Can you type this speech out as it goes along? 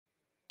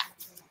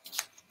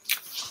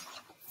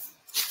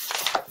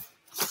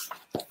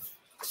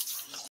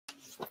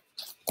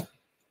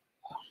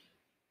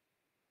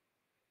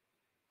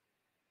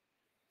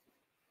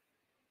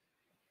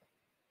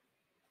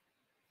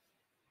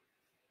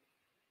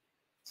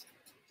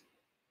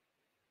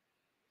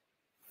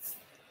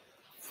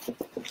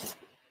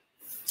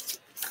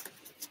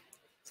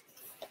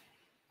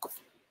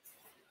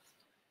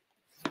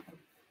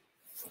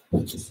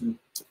Hare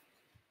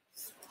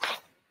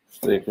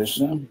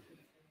Krishna.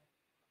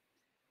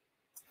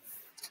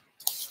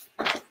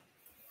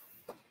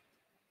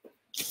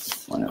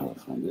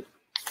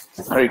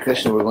 Hare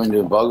Krishna, we're going to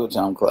do a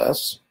Bhagavatam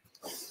class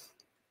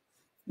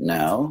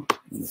now,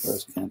 in the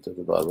first canto of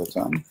the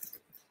Bhagavatam.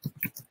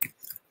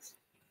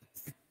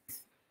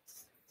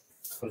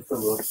 What's the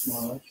verse,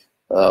 Maharaj?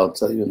 I'll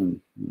tell you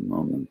in a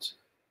moment.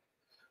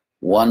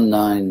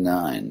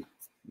 199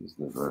 is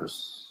the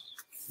verse.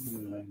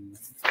 199.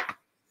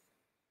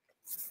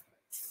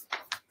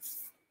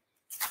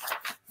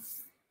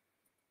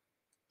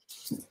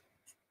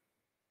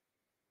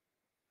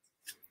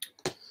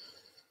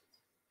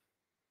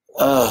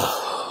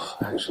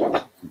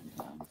 Actually,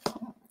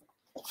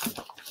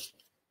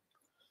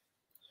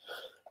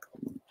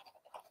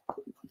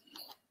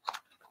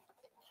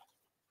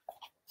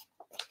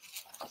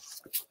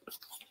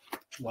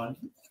 One.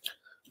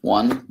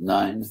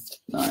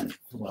 199.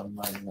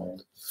 199.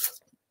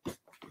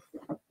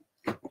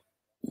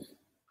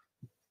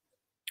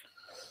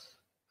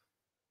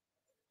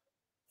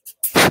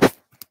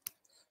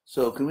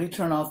 So, can we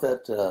turn off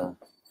that the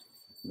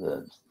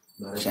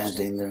Nice.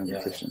 chanting there in the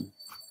Yeah. kitchen?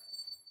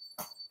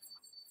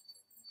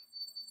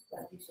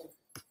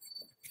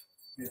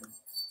 Yeah.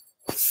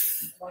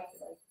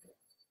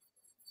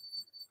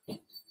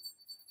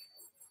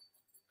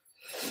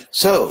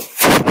 So,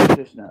 Hare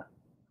Krishna.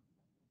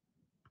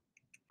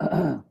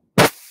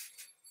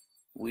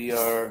 We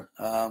are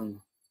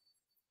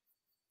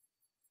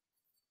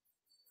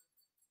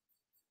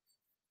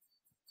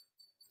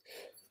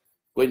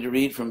going to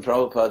read from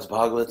Prabhupada's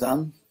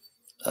Bhagavatam,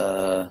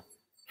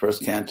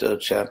 first canto,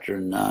 chapter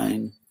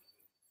 9,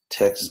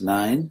 text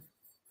 9.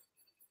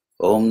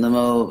 Om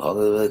Namo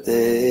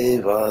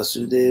Bhagavate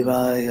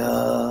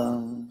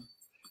Vasudevaya.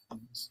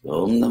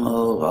 Om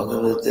Namo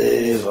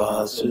Bhagavate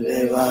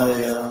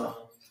Vasudevaya.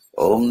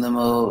 Om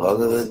Namo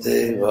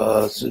Bhagavate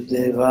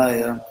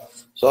Vasudevaya.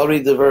 So I'll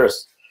read the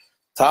verse.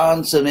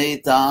 Tan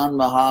sametan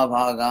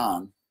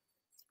mahabhagan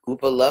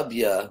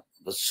upalabhya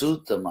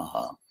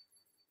vasutamaha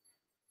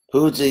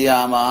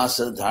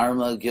pujayamasa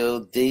dharma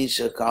gyo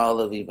desha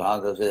kala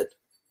vibhagavit.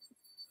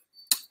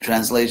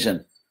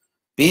 Translation.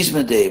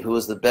 Bhishma Dev, who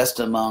was the best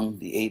among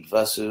the 8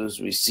 Vasus,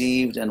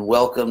 received and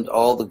welcomed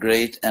all the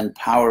great and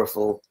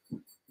powerful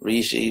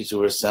rishis who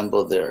were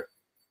assembled there,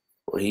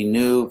 for he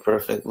knew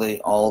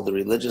perfectly all the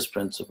religious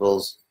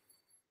principles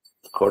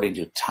according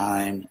to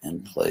time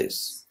and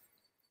place.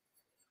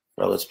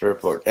 Prabhupada's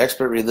purport.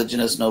 Expert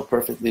religionists know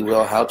perfectly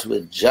well how to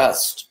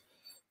adjust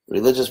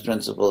religious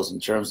principles in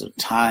terms of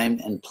time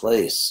and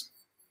place.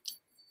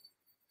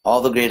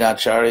 All the great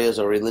acharyas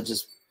or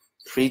religious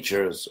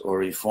preachers or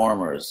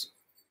reformers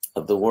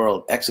of the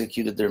world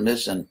executed their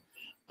mission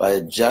by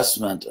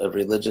adjustment of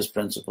religious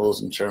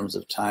principles in terms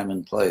of time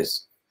and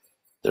place.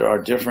 There are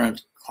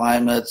different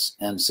climates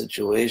and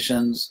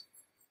situations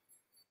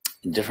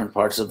in different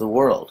parts of the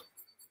world.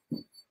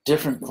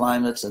 Different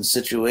climates and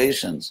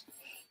situations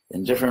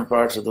in different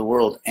parts of the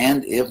world.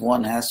 And if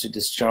one has to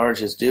discharge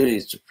his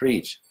duties to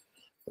preach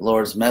the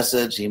Lord's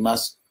message, he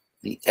must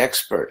be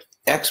expert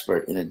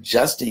in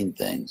adjusting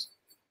things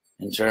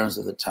in terms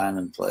of the time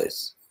and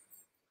place.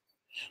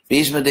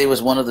 Bhishma Dev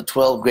was one of the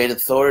 12 great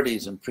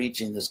authorities in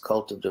preaching this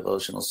cult of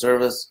devotional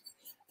service,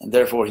 and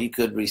therefore he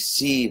could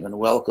receive and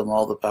welcome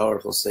all the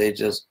powerful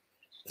sages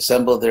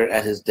assembled there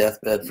at his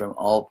deathbed from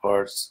all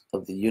parts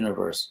of the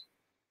universe.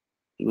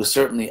 He was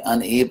certainly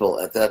unable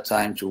at that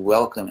time to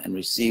welcome and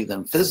receive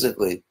them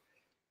physically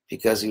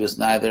because he was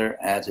neither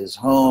at his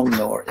home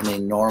nor in a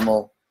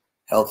normal,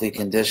 healthy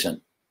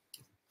condition.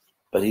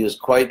 But he was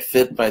quite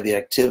fit by the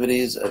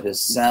activities of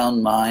his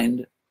sound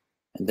mind,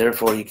 and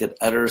therefore he could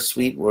utter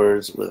sweet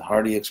words with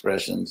hearty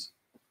expressions,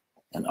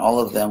 and all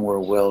of them were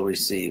well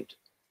received.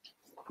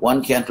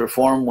 One can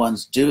perform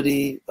one's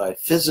duty by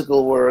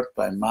physical work,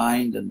 by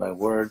mind, and by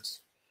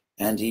words,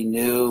 and he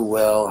knew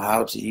well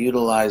how to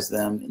utilize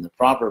them in the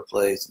proper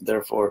place, and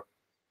therefore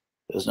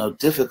there was no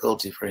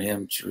difficulty for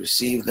him to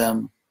receive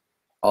them,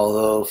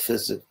 although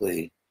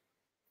physically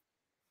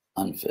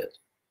unfit.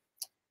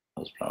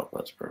 That was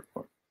Prabhupada's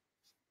purport.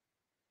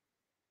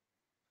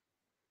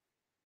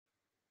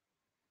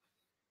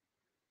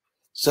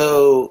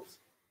 So,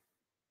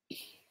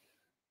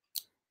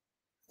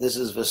 this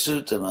is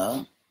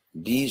Vasutama,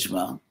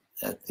 Bhishma,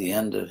 at the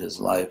end of his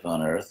life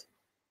on earth.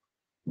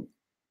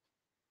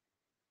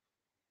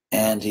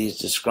 And he's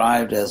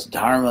described as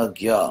Dharma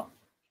Gya.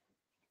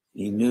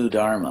 He knew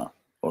Dharma,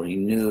 or he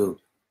knew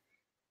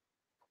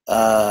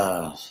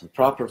the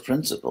proper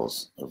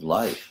principles of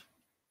life,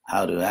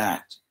 how to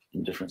act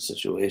in different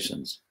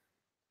situations.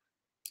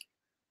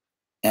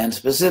 And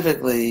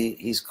specifically,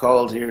 he's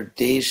called here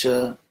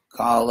Desha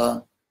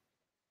Kala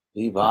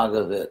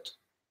Vibhagavit.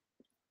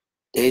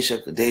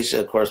 Desha,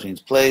 of course,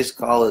 means place.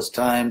 Kala is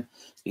time.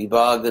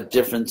 Vibhaga,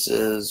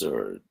 differences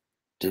or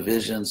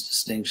divisions,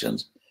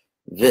 distinctions.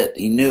 Vit,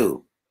 he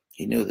knew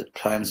that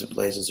times and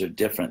places are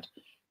different.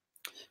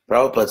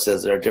 Prabhupada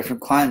says there are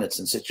different climates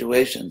and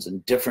situations in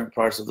different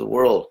parts of the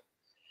world,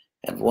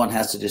 and one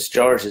has to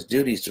discharge his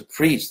duties to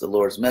preach the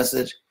Lord's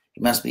message.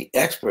 He must be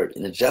expert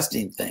in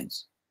adjusting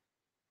things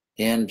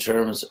in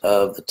terms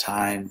of the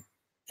time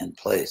and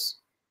place.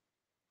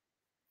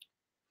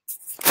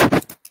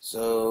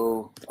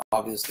 So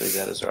obviously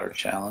that is our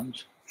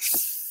challenge.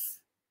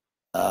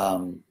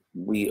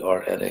 We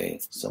are at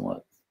a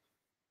somewhat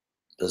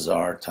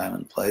bizarre time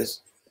and place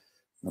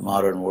in the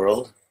modern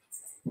world.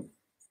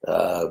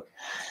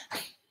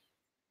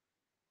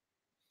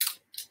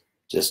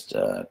 Just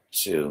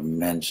to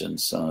mention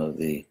some of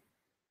the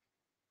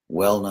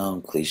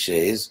well-known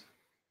cliches.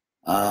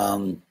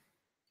 The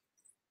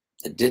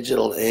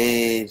digital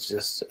age,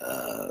 just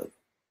the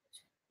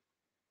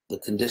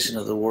condition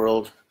of the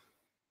world.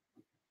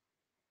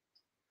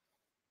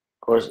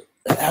 Of course,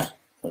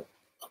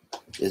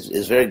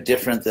 is very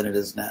different than it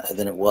is now,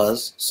 than it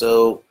was.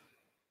 So,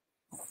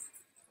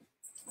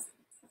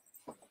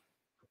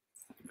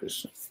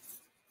 Krishna.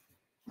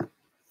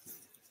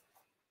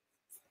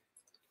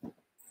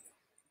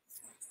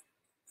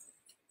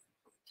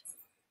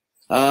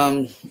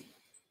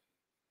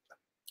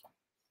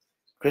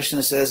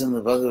 Krishna says in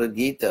the Bhagavad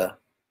Gita,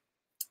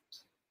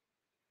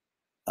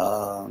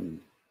 Matat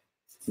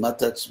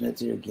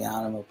smriti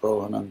jnanam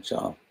apohanam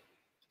cha.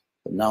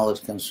 The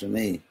knowledge comes from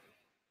me,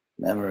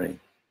 memory.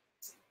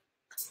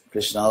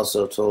 Krishna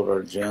also told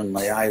Arjuna,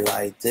 Mayai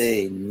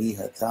vaite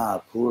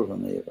nihata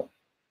purvameva.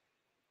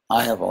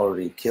 I have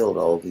already killed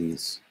all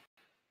these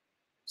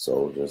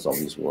soldiers, all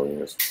these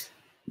warriors.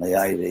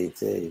 Mayai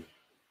vaite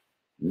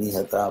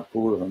nihata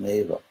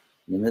purvameva.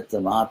 Nimitta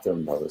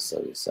matam bhava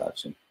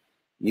savyasachan.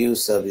 You,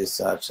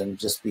 savyasachan,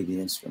 just be the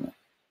instrument.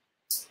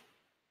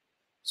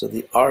 So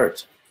the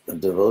art of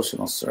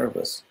devotional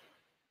service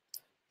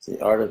is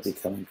the art of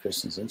becoming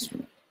Krishna's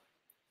instrument.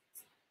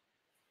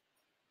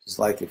 It's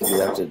like if you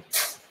have to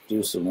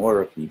do some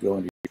work, you go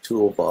into your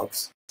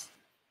toolbox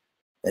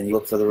and you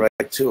look for the right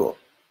tool.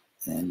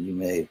 And you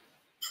may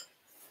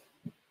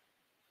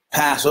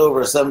pass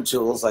over some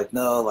tools, like,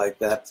 no, like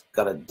that's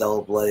got a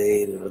dull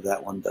blade, or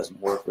that one doesn't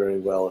work very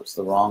well, it's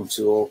the wrong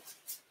tool.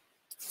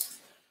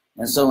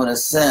 And so in a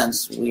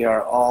sense, we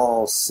are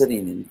all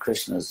sitting in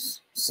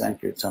Krishna's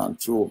Sankirtan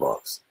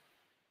toolbox.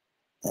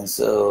 And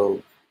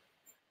so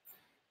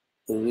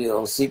the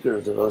real secret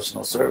of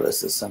devotional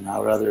service is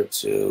somehow or other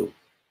to,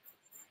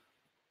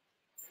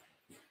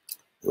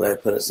 the way I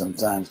put it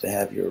sometimes, to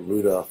have your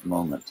Rudolph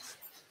moment.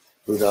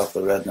 Rudolph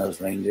the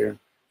Red-Nosed Reindeer.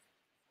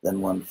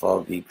 Then one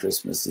foggy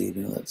Christmas Eve,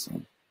 you know that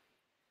song?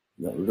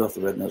 Rudolph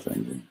the Red-Nosed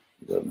Reindeer.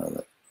 You don't know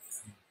that.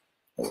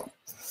 Oh, well.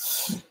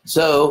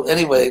 So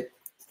anyway,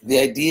 the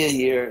idea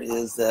here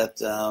is that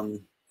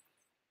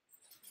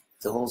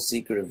the whole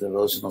secret of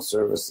devotional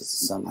service is to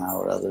somehow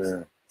or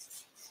other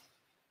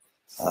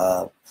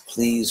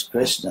please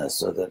Krishna,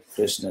 so that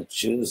Krishna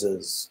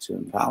chooses to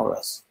empower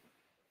us.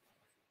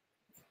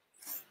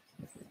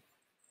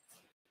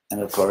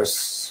 And of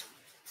course,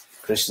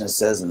 Krishna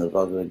says in the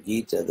Bhagavad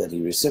Gita that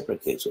he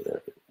reciprocates with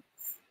everyone.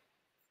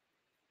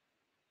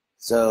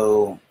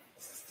 So,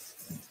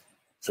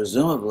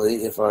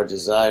 presumably, if our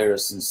desire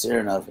is sincere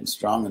enough and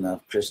strong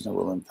enough, Krishna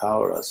will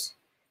empower us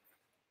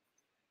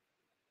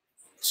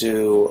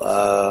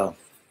to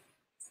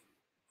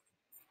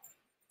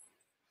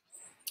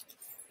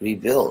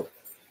rebuild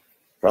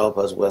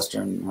Prabhupada's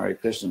Western Hare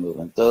Krishna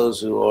movement.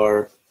 Those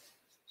who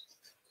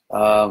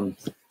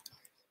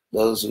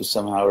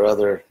somehow or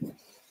other,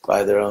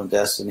 by their own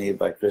destiny,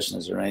 by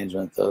Krishna's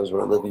arrangement, those who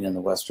are living in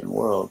the Western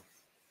world,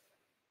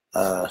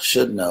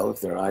 should know,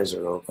 if their eyes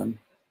are open,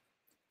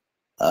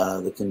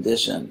 the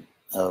condition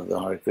of the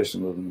Hare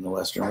Krishna movement in the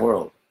Western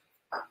world.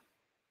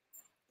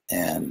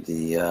 And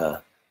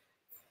to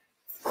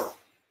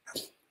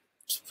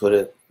put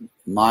it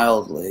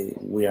mildly,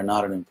 we are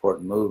not an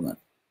important movement.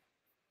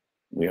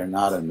 We are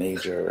not a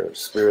major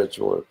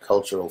spiritual or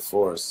cultural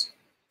force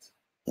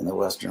in the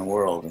Western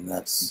world, and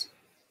that's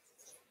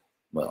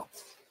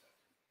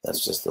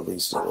just the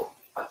least of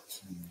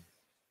it.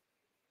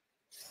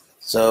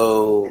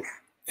 So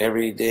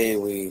every day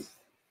we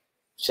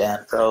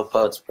chant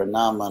Prabhupada's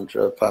Pranam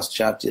Mantra,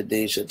 Paschatya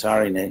Desha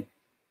Tarine,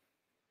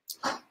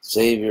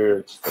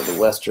 Savior for the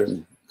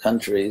Western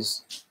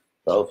countries.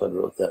 Prabhupada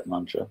wrote that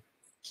mantra.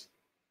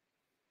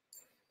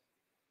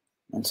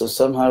 And so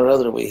somehow or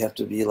other we have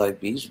to be like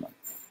Bhishma.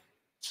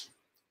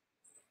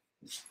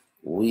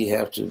 We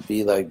have to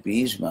be like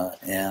Bhishma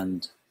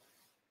and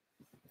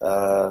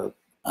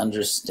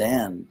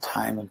understand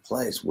time and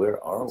place. Where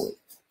are we?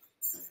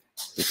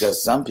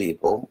 Because some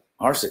people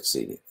are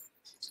succeeding.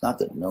 It's not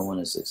that no one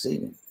is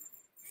succeeding.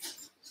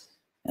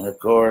 And of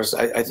course,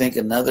 I think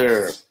we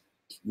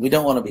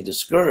don't want to be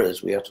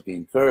discouraged. We have to be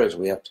encouraged.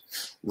 We have to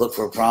look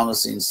for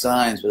promising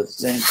signs. But at the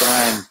same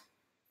time,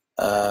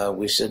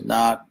 we should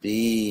not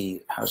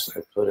be, how should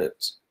I put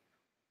it,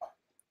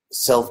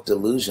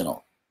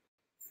 self-delusional.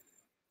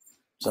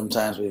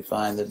 Sometimes we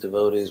find that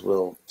devotees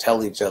will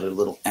tell each other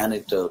little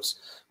anecdotes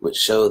which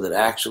show that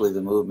actually the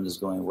movement is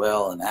going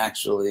well and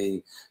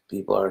actually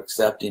people are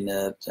accepting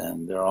it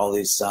and there are all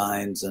these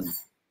signs and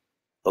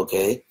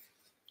okay.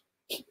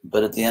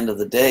 But at the end of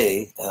the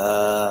day,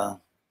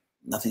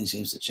 nothing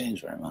seems to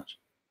change very much.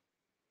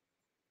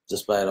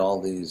 despite all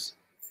these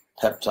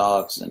pep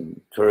talks and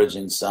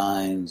encouraging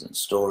signs and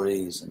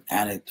stories and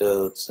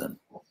anecdotes. And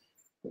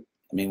I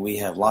mean, we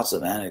have lots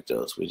of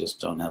anecdotes. We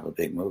just don't have a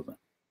big movement.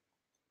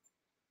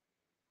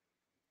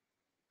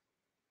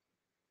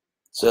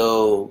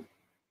 So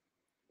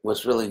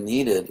what's really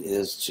needed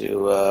is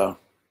to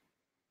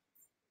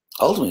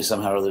ultimately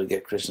somehow or other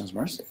get Krishna's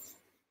mercy.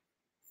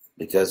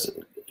 Because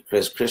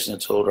Krishna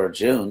told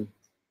Arjuna,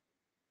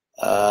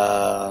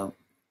 I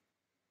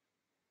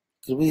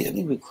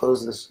think we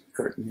close this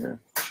curtain here.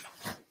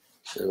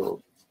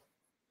 It'll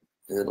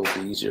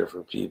be easier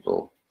for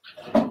people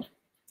to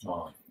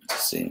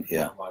see.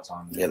 Yeah,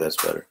 yeah, that's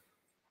better.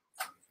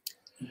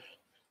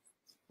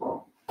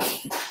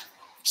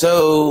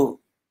 So,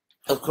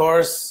 of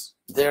course,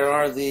 there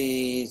are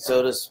the,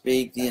 so to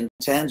speak, the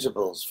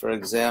intangibles. For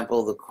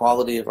example, the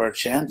quality of our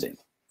chanting.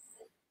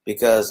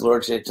 Because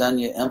Lord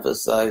Chaitanya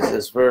emphasized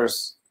this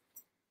verse,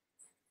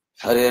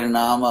 Hare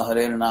Nama,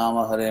 Hare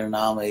Nama, Hare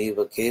Nama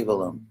eva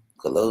kevalam.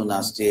 Kalo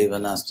nastyeva,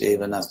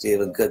 nastyeva,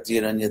 nastyeva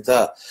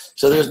gatiranyata.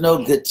 So there's no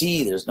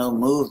gati, there's no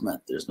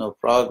movement, there's no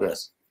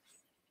progress.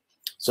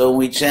 So when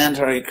we chant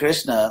Hare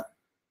Krishna,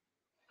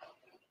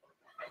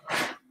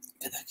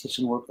 get that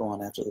kitchen work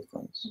going after the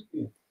class.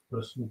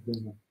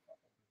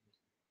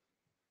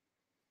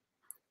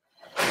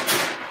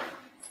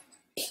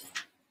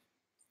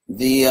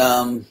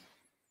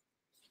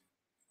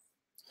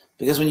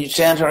 Because when you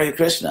chant Hare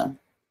Krishna,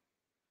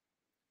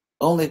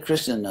 only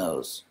Krishna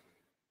knows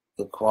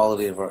the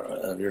quality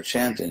of your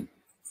chanting.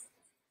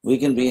 We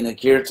can be in a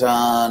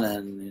kirtan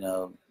and,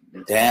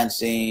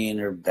 dancing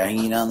or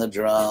banging on the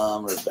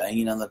drum or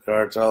banging on the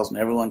kartals, and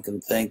everyone can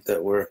think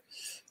that we're,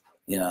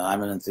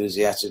 I'm an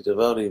enthusiastic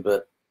devotee,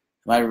 but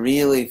am I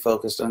really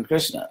focused on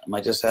Krishna? Am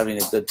I just having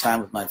a good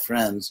time with my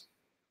friends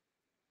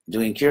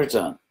doing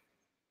kirtan?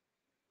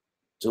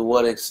 To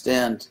what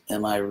extent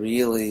am I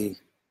really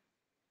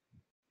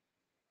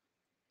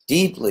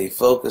deeply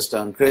focused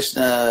on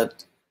Krishna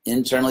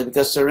internally?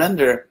 Because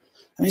surrender,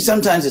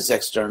 sometimes it's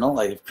external,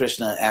 like if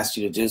Krishna asks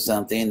you to do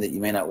something that you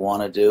may not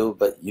want to do,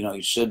 but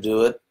you should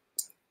do it.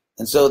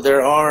 And so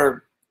there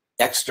are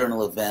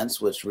external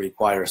events which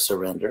require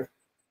surrender.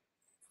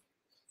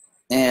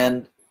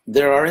 And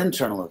there are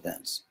internal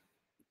events.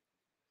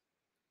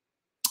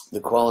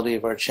 The quality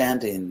of our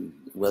chanting,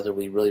 whether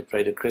we really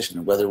pray to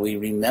Krishna, whether we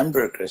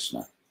remember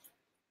Krishna.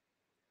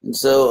 And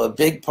so a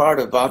big part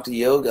of Bhakti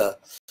Yoga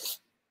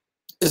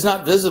is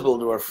not visible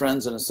to our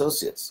friends and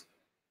associates.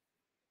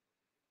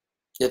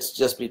 It's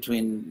just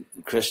between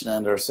Krishna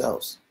and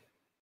ourselves.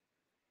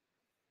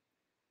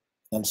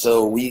 And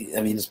so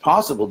it's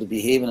possible to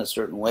behave in a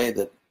certain way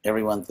that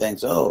everyone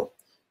thinks, oh,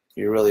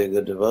 you're really a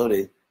good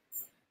devotee.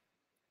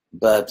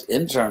 But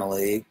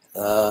internally,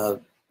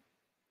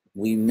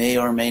 we may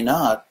or may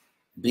not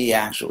be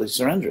actually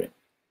surrendering.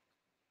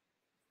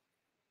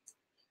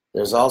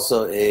 There's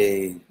also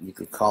you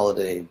could call it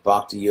a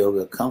Bhakti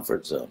Yoga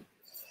comfort zone,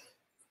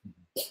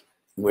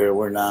 where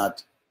we're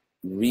not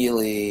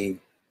really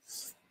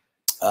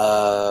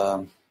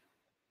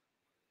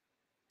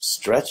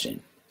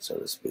stretching, so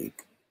to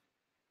speak,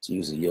 to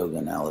use a yoga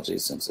analogy,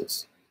 since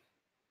it's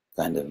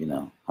kind of,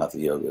 Hatha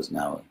Yoga is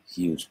now a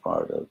huge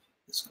part of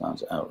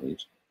ISKCON's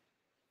outreach.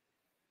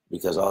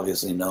 Because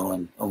obviously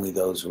only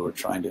those who are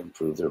trying to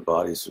improve their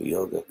bodies through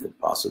yoga could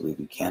possibly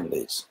be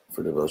candidates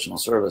for devotional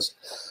service.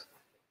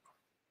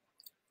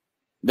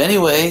 But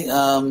anyway,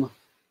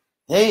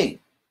 hey,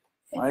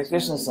 Hare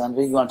Krishna,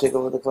 Sanvi, you want to take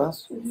over the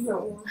class?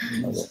 No.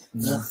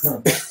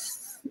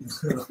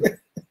 Okay.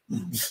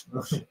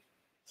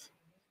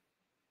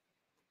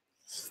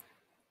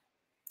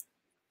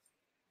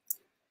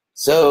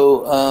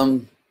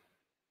 So,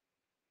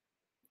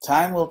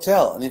 time will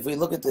tell. And if we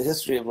look at the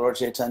history of Lord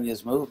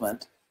Chaitanya's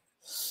movement,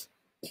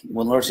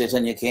 when Lord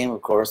Chaitanya came,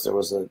 of course, there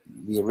was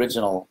the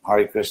original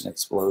Hare Krishna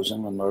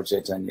explosion when Lord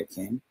Chaitanya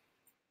came.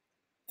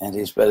 And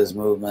he spread his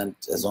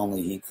movement as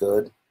only he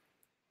could.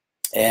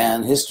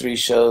 And history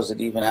shows that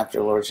even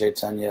after Lord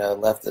Chaitanya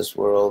left this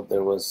world,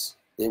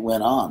 it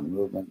went on. The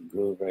movement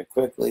grew very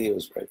quickly. It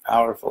was very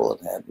powerful.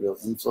 It had real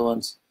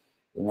influence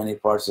in many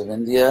parts of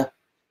India.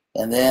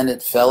 And then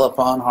it fell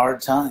upon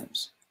hard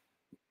times.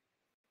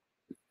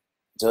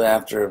 So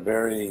after a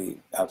very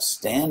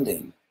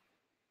outstanding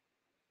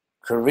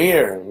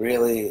career,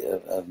 really,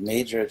 of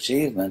major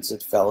achievements,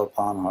 it fell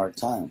upon hard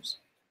times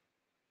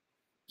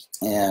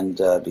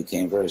and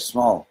became very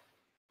small.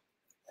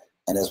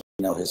 And as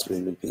we know,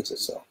 history repeats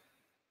itself.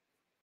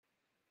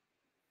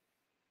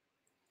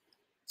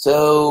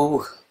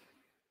 So,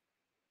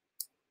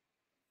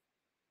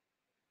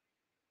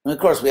 and of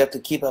course, we have to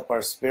keep up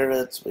our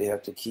spirits. We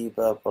have to keep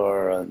up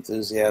our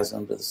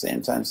enthusiasm. But at the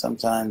same time,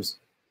 sometimes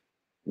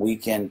we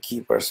can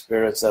keep our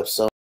spirits up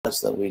so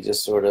much that we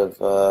just sort of,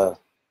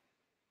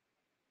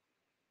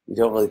 we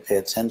don't really pay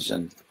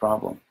attention to the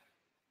problem.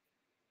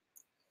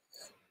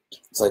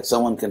 It's like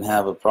someone can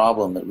have a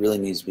problem that really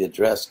needs to be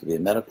addressed. It could be a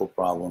medical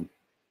problem.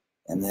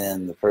 And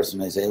then the person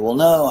may say, well,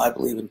 no, I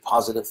believe in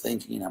positive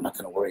thinking. I'm not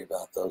going to worry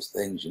about those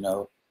things,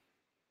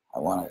 I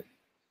want to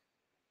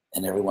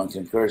And everyone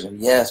can encourage him,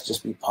 yes,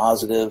 just be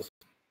positive.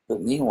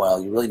 But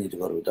meanwhile, you really need to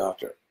go to a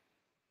doctor.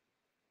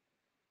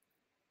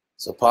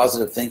 So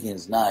positive thinking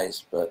is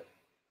nice, but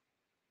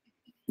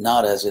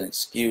not as an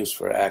excuse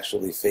for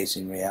actually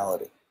facing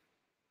reality.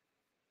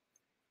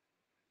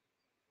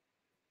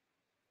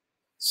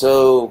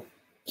 So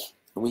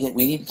we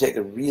need to take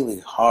a really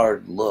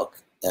hard look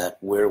at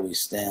where we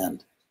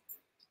stand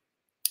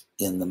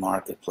in the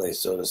marketplace,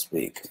 so to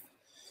speak,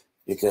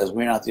 because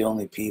we're not the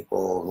only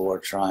people who are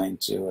trying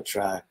to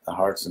attract the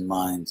hearts and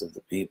minds of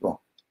the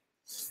people.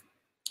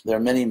 There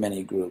are many,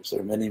 many groups, there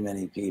are many,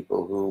 many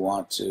people who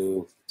want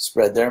to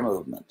spread their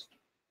movement.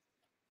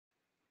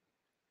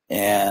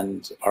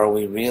 And are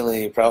we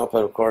really,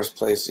 Prabhupada, of course,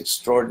 placed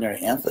extraordinary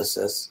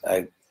emphasis.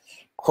 I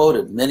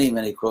quoted many,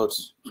 many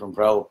quotes from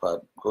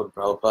Prabhupada, quoted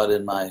Prabhupada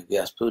in my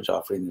Vyas Puja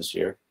offering this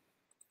year,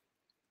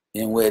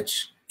 in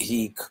which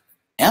he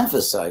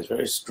emphasized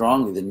very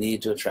strongly the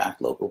need to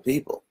attract local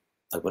people.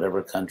 Like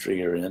whatever country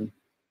you're in,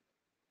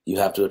 you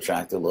have to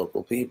attract the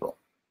local people.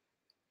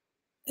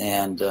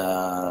 And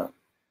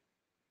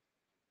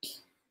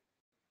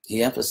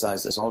he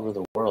emphasized this all over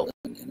the world,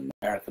 in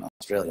America, and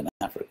Australia, and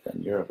Africa,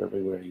 and Europe,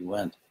 everywhere he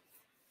went.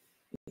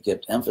 He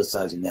kept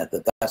emphasizing that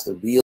that's the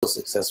real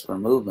success for a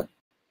movement.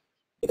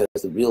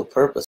 Because the real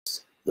purpose,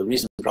 the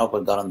reason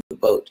Prabhupada got on the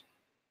boat,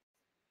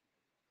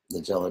 the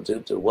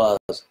Jaladutta,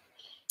 was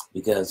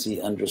because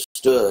he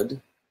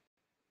understood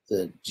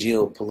the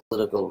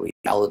geopolitical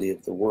reality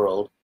of the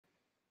world.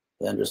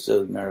 He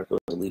understood America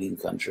was a leading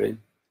country,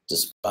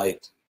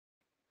 despite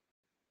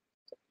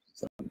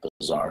some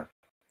bizarre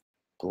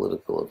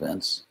political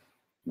events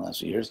in the last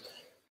few years.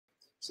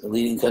 It's a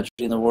leading country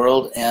in the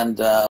world, and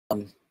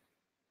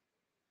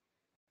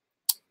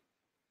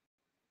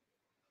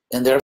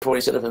therefore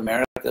he said if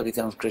America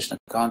becomes Krishna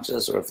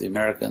conscious, or if the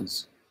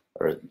Americans,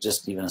 or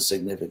just even a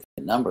significant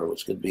number,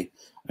 which could be,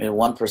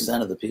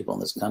 1% of the people in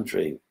this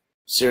country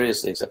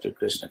seriously accepted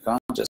Krishna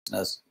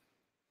consciousness,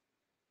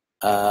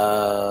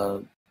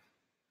 that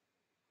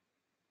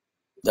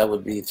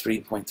would be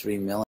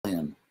 3.3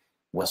 million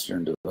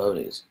Western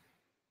devotees.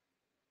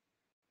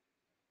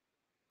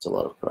 It's a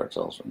lot of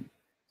cartels. Right?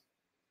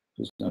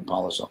 Who's going to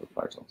polish all the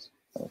cartels?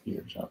 That'll be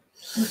your job.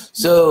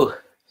 So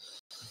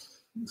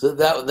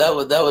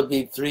that would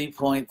be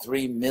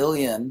 3.3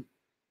 million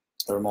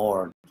or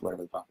more,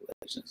 whatever the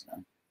population is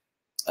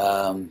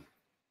now,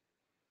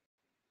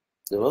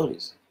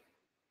 devotees.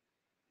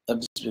 That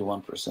would just be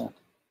 1%.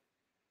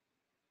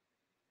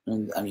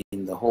 And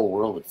the whole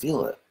world would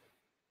feel it.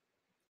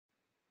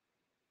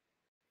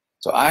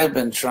 So I've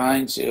been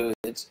trying to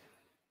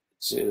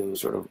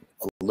sort of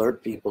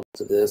alert people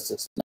to this.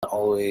 It's not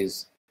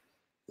always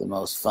the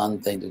most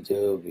fun thing to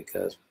do,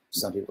 because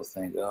some people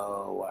think, we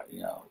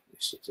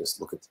should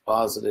just look at the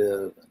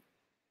positive,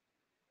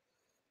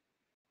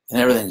 and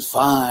everything's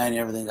fine.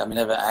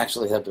 I've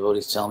actually had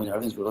devotees tell me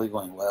everything's really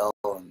going well,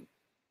 and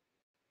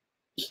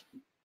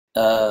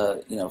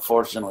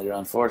fortunately or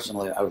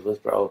unfortunately, I was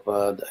with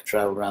Prabhupada. I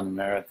traveled around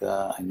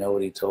America. I know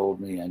what he told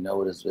me. I know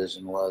what his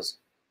vision was,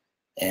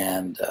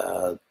 and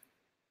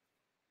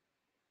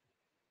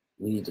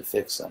we need to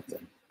fix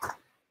something.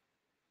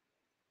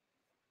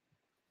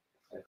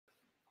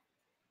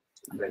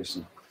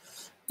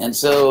 And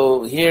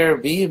so here,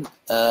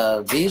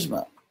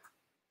 Bhishma.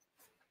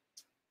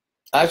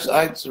 Actually,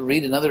 I'd like to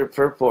read another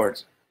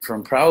purport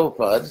from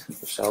Prabhupada,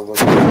 which I'll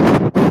look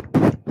at.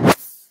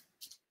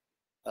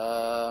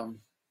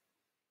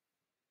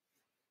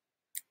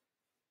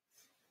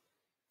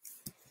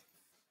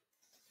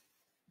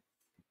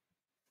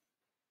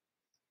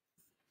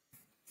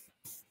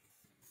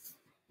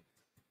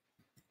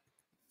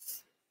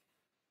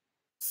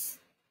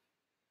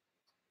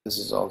 This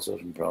is also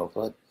from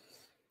Prabhupada.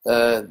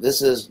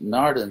 This is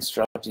Narada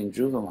instructing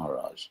Dhruva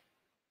Maharaj.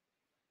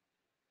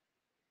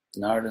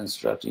 Narada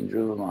instructing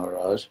Dhruva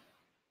Maharaj,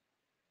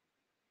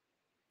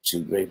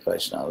 two great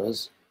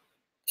Vaishnavas,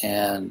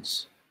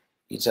 and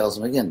he tells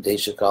them again,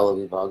 Desha Kala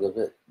Vibhagavit,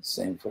 the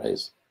same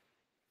phrase.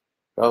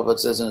 Prabhupada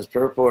says in his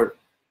purport,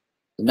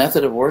 the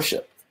method of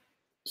worship,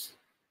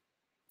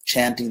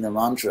 chanting the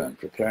mantra and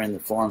preparing the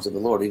forms of the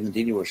Lord, even the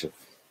deity worship,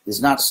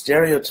 is not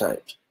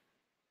stereotyped,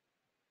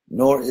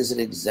 nor is it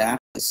exactly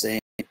the same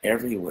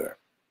everywhere.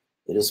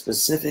 It is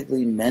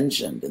specifically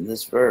mentioned in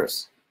this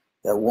verse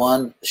that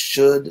one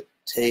should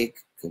take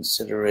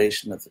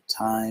consideration of the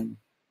time,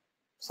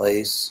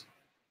 place,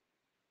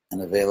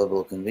 and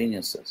available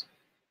conveniences.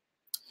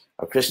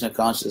 Our Krishna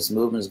consciousness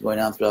movement is going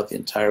on throughout the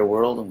entire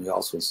world, and we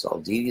also install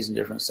deities in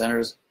different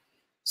centers.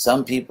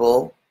 Some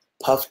people,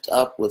 puffed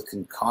up with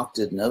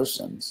concocted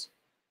notions,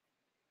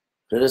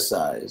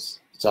 criticize,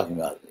 talking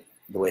about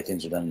the way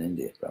things are done in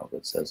India,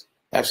 Prabhupada says.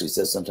 Actually, it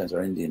says sometimes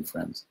our Indian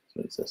friends, that's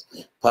what it says.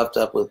 Puffed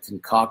up with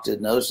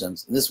concocted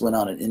notions. And this went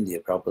on in India,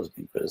 Prabhupada's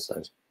being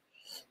criticized.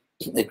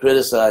 They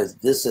criticize,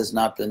 this has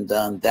not been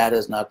done, that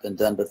has not been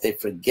done, but they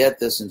forget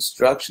this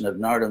instruction of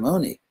Narada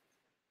Muni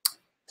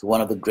to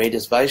one of the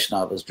greatest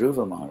Vaishnavas,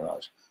 Dhruva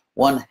Maharaj.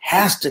 One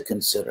has to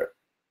consider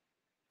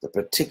the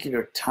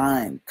particular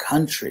time,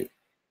 country,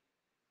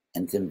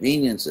 and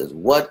conveniences.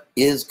 What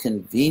is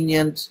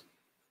convenient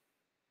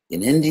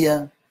in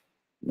India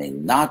may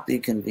not be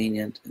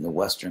convenient in the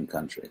Western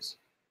countries.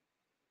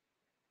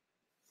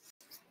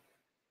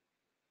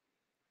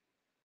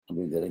 I'll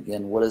read that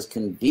again. What is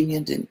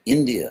convenient in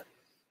India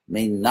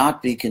may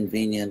not be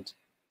convenient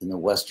in the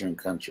Western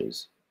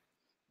countries.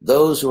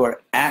 Those who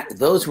are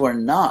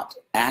not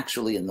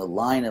actually in the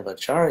line of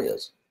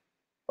acharyas,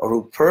 or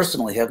who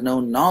personally have no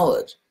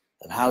knowledge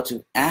of how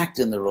to act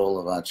in the role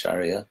of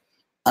acharya,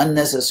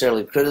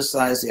 unnecessarily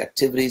criticize the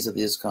activities of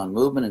the ISKCON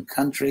movement in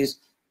countries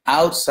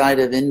outside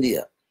of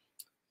India.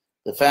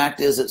 The fact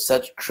is that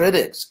such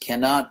critics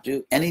cannot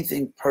do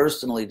anything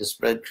personally to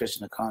spread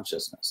Krishna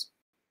consciousness.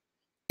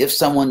 If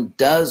someone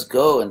does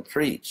go and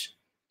preach,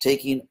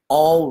 taking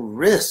all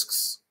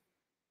risks,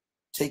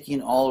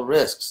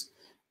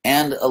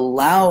 and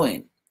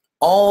allowing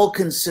all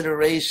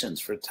considerations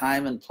for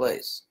time and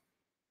place,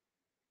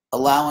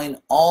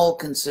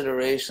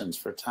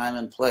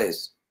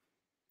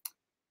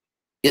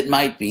 it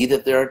might be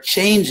that there are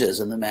changes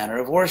in the manner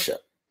of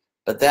worship,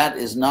 but that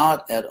is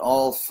not at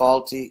all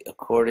faulty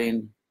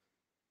according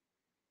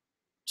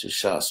to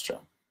Shastra.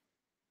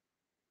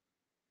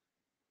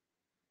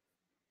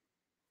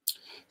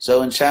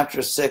 So in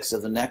chapter 6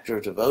 of the Nectar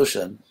of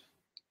Devotion,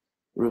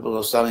 Rupa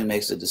Goswami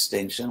makes a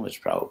distinction,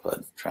 which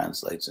Prabhupada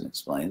translates and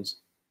explains.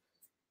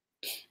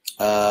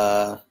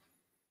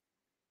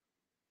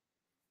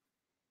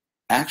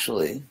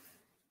 Actually,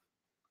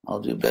 I'll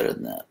do better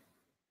than that.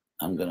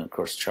 I'm going to, of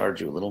course,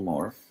 charge you a little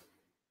more,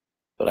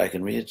 but I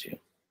can read it to you.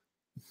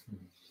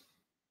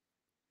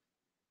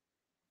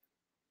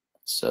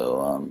 So,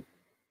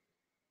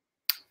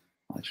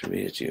 I'll actually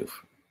read it to you.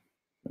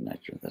 The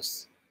Nectar.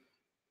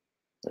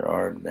 There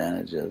are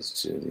advantages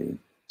to the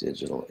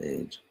digital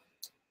age.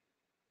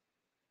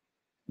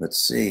 Let's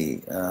see,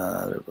 there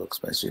are books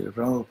by Srila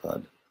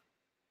Prabhupada.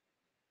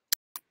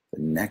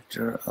 The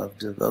Nectar of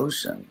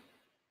Devotion.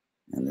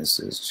 And this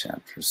is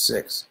chapter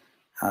 6,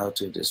 How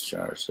to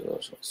Discharge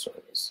Devotional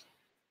Service.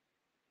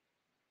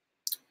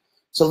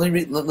 So let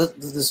me read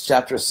this is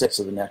chapter 6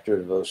 of the Nectar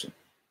of Devotion.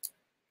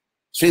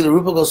 Srila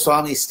Rupa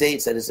Goswami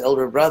states that his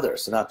elder brother,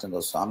 Sanatana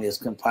Goswami, has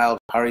compiled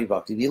Hari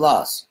Bhakti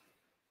Vilas,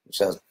 which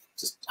has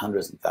just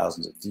hundreds and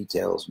thousands of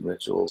details and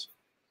rituals,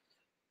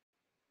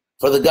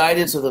 for the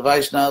guidance of the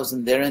Vaishnavas,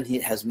 and therein he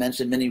has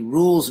mentioned many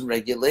rules and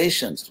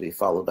regulations to be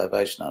followed by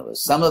Vaishnavas.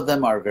 Some of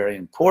them are very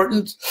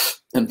important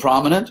and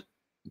prominent,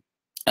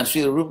 and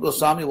Srila Rupa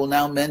Goswami will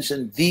now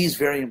mention these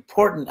very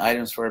important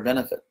items for our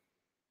benefit.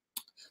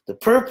 The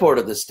purport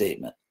of this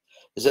statement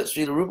is that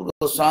Srila Rupa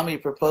Goswami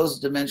proposes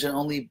to mention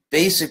only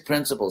basic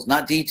principles,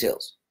 not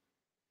details.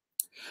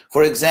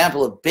 For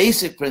example, a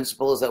basic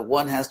principle is that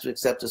one has to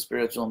accept a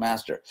spiritual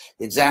master.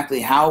 Exactly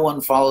how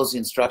one follows the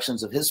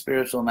instructions of his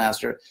spiritual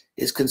master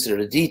is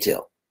considered a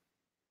detail.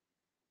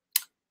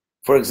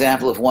 For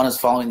example, if one is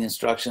following the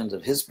instructions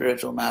of his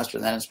spiritual master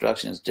and that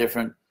instruction is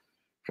different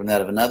from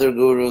that of another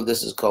guru,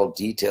 this is called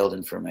detailed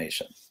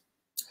information.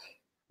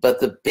 But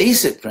the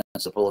basic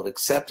principle of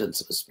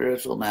acceptance of a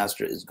spiritual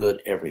master is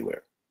good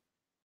everywhere,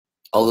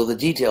 although the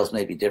details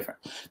may be different.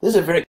 This is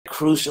a very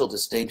crucial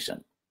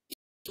distinction,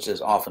 which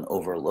is often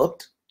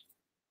overlooked,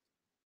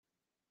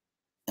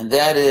 and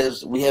that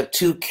is we have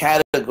two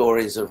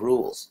categories of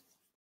rules,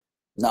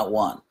 not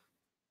one.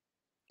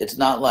 It's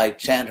not like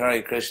chant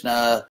Hare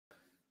Krishna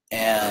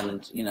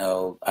and,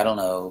 I don't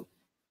know,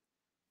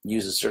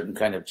 use a certain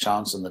kind of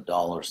chants on the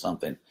doll or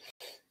something.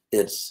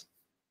 It's,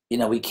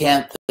 we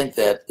can't think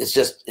that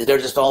they're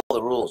just all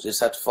the rules. You just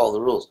have to follow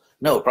the rules.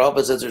 No,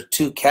 Prabhupada says there's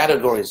two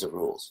categories of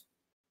rules.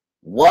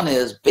 One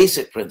is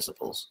basic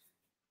principles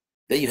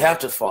that you have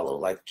to follow,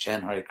 like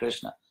chant Hare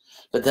Krishna.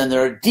 But then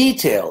there are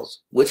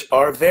details which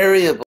are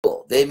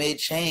variable. They may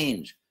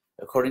change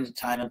according to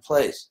time and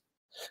place.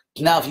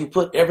 Now, if you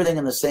put everything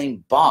in the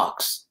same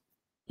box,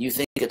 you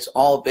think it's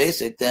all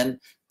basic, then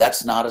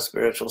that's not a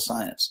spiritual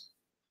science.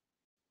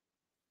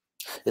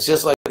 It's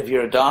just like if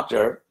you're a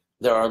doctor,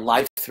 there are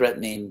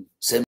life-threatening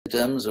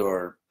symptoms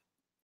or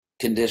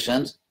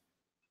conditions.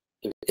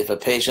 If a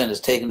patient is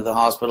taken to the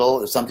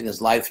hospital, if something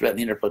is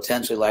life-threatening or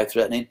potentially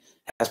life-threatening,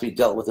 it has to be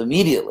dealt with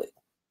immediately.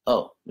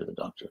 Oh, you're the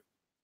doctor.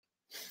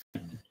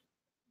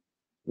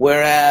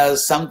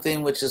 Whereas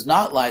something which is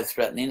not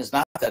life-threatening is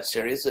not that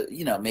serious.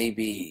 May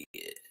be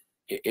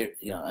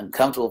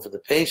uncomfortable for the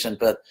patient,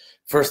 but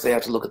first they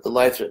have to look at the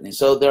life-threatening.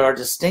 So there are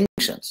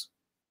distinctions.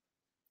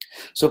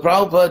 So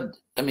Prabhupada,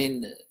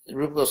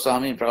 Rupa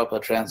Goswami and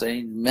Prabhupada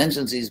translating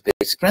mentions these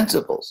basic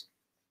principles.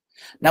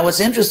 Now what's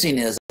interesting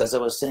is, as I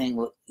was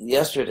saying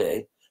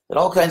yesterday, that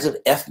all kinds of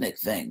ethnic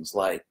things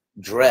like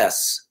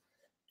dress,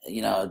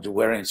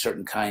 wearing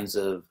certain kinds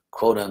of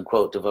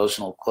quote-unquote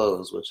devotional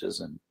clothes, which is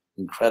an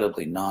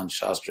incredibly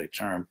non-shastric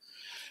term,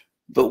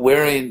 but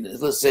wearing,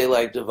 let's say,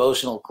 like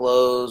devotional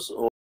clothes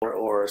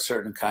or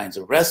certain kinds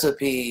of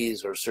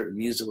recipes or certain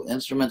musical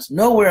instruments,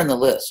 nowhere in the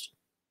list.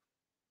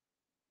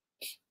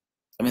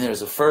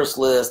 There's a first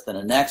list, then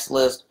a next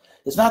list.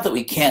 It's not that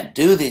we can't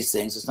do these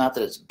things. It's not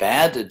that it's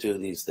bad to do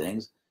these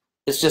things.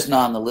 It's just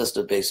not on the list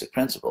of basic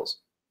principles.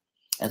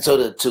 And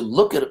so to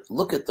look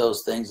at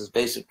those things as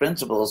basic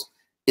principles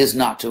is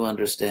not to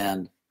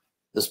understand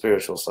the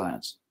spiritual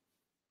science.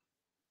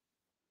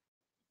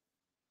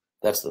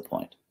 That's the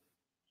point.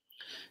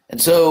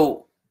 And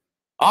so,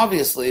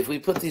 obviously, if we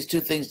put these two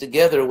things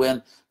together,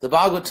 when the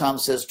Bhagavatam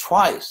says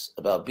twice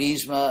about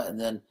Bhishma and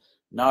then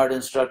Narada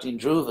instructing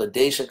Dhruva,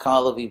 Desha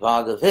Kala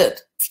Vibhagavit,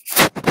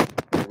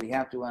 we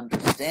have to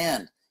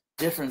understand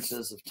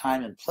differences of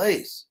time and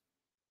place.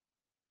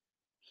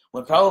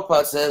 When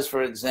Prabhupada says,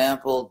 for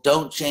example,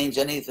 don't change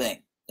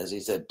anything, as he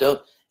said,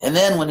 don't, and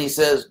then when he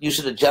says you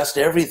should adjust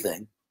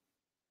everything,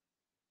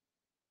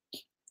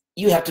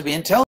 you have to be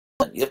intelligent.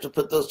 You have to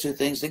put those two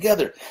things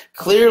together.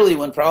 Clearly,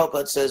 when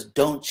Prabhupada says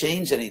don't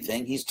change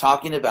anything, he's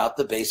talking about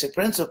the basic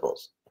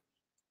principles.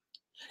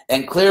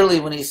 And clearly,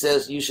 when he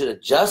says you should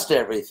adjust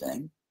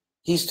everything,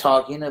 he's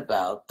talking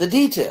about the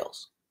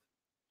details.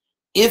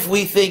 If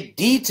we think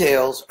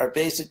details are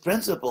basic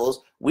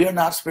principles, we are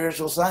not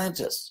spiritual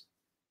scientists.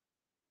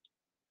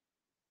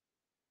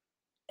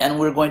 And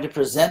we're going to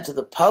present to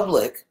the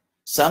public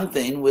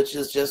something which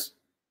is just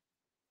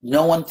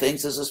no one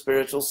thinks is a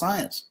spiritual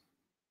science,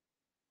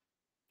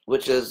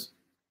 which is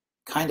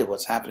kind of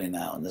what's happening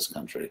now in this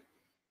country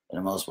and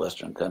in most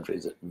Western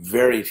countries, that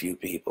very few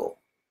people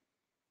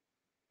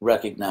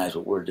recognize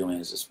what we're doing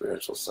as a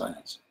spiritual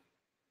science.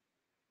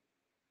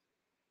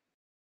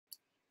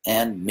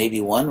 And maybe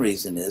one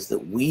reason is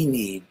that we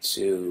need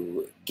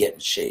to get in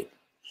shape.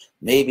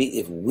 Maybe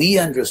if we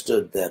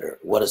understood better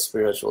what a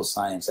spiritual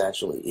science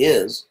actually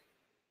is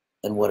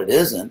and what it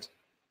isn't,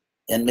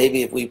 and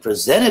maybe if we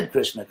presented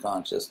Krishna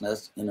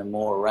consciousness in a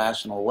more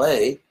rational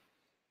way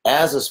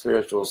as a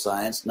spiritual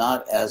science,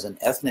 not as an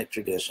ethnic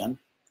tradition,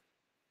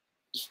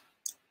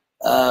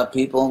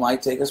 people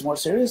might take us more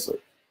seriously.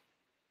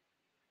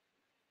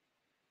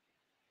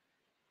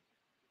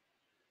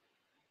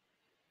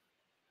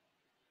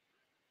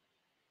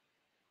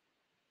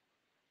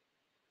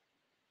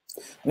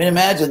 I mean,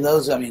 imagine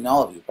those, I mean,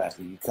 all of you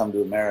practically, you come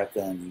to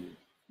America and you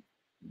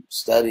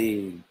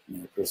study,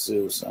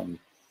 pursue some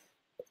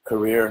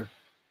career.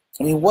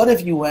 I mean, what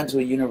if you went to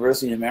a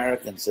university in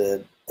America and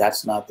said,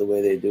 that's not the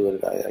way they do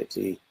it at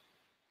IIT?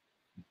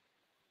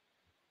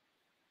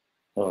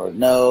 Or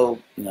no,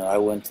 I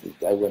went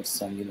to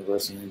some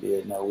university in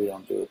India, no, we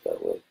don't do it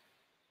that way.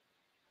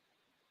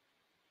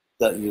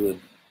 That you would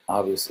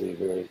obviously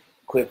very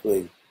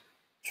quickly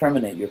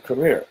terminate your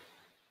career.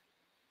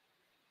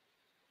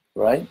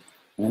 Right?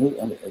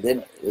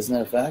 Isn't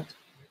that a fact?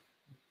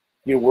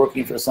 You're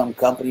working for some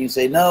company, you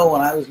say, no,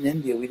 when I was in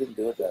India, we didn't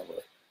do it that way.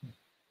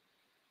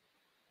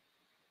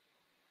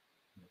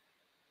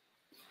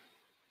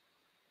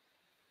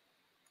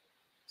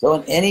 So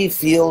in any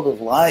field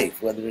of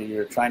life, whether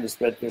you're trying to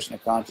spread Krishna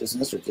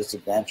consciousness or just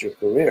advance your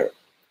career,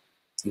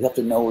 you have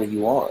to know where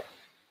you are.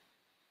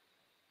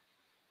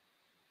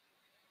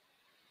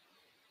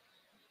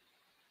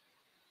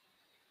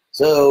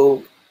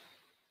 So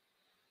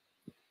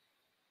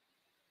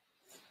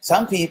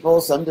some people,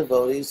 some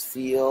devotees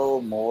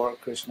feel more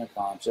Krishna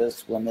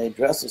conscious when they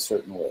dress a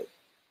certain way.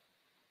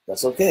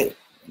 That's okay.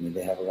 I mean,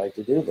 they have a right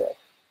to do that.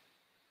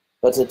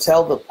 But to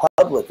tell the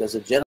public as a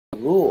general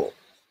rule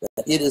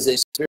that it is a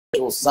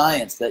spiritual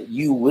science, that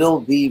you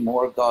will be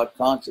more God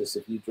conscious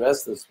if you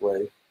dress this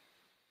way,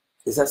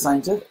 is that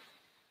scientific?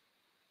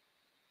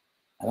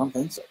 I don't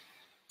think so.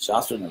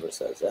 Shastra never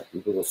says that.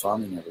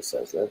 H.D.Goswami never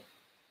says that.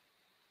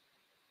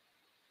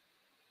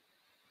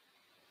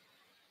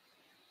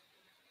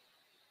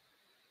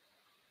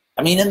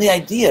 I mean, and the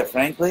idea,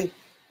 frankly,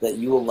 that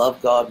you will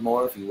love God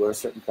more if you wear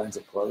certain kinds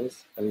of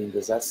clothes, I mean,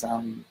 does that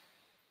sound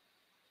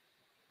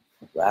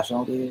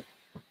rational to you?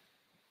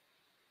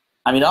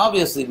 I mean,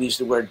 obviously, we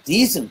should wear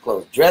decent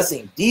clothes.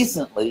 Dressing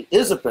decently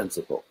is a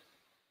principle,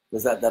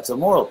 because that's a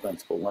moral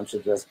principle. One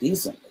should dress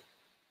decently.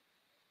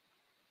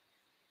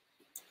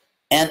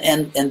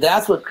 And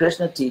that's what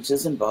Krishna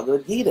teaches in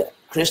Bhagavad Gita.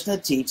 Krishna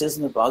teaches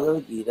in the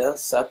Bhagavad Gita,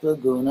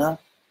 sattva guna,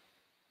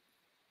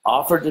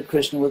 offered to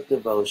Krishna with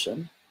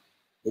devotion,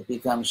 it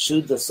becomes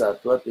Shuddha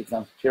Sattva, it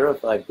becomes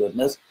purified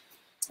goodness.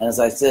 And as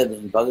I said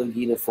in Bhagavad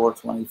Gita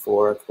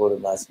 4.24, I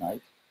quoted last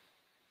night,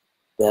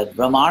 that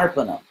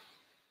Brahmarpanam,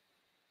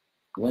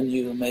 when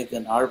you make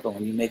an arpan,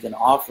 when you make an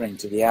offering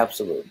to the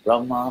Absolute,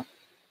 Brahma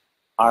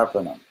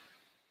Arpanam.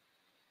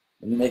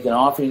 When you make an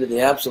offering to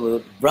the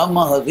Absolute,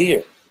 Brahma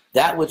Havir,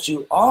 that which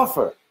you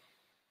offer.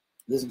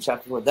 This is in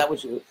chapter 4, that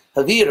which you,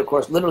 Havir, of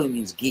course, literally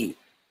means ghee.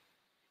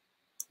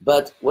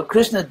 But what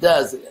Krishna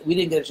does, we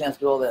didn't get a chance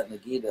to do all that in the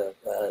Gita,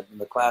 in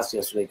the class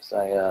yesterday,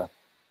 because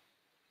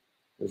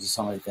there's just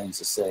so many things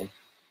to say.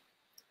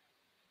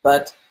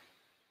 But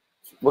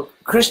what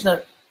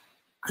Krishna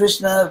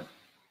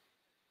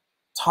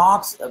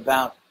talks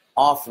about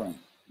offering,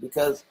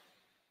 because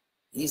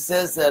he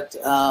says that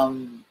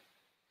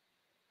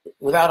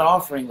without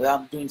offering,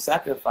 without doing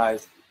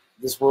sacrifice,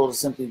 this world is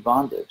simply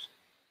bondage.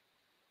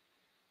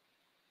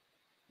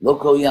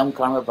 Loko yam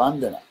karma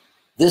bandhana.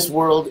 This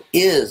world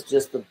is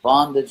just the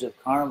bondage of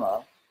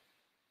karma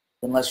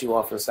unless you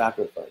offer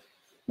sacrifice.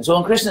 And so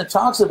when Krishna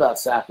talks about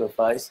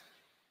sacrifice,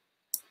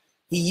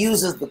 he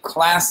uses the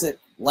classic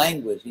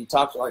language. He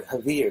talks like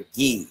Havir,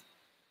 ghee,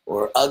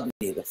 or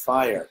Agni, the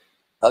fire.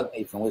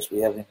 Agni, from which we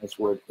have in this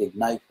word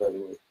ignite, by the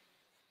way.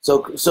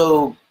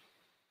 So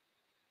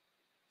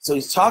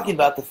he's talking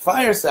about the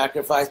fire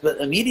sacrifice, but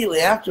immediately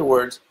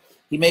afterwards,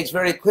 he makes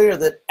very clear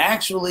that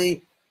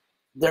actually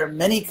there are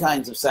many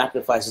kinds of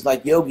sacrifices.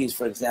 Like yogis,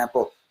 for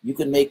example, you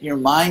can make your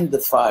mind the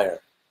fire,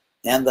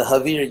 and the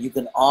Havir, you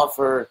can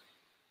offer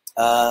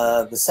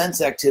the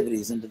sense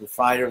activities into the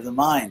fire of the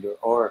mind,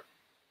 or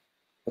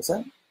what's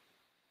that?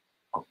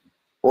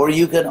 Or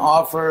you can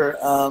offer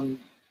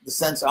the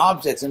sense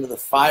objects into the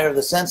fire of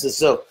the senses.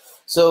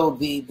 So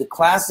the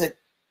classic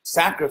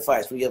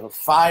sacrifice where you have a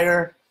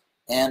fire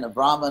and a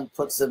Brahmin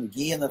puts some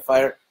ghee in the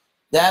fire,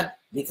 that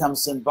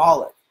becomes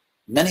symbolic.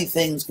 Many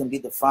things can be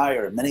the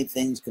fire, many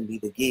things can be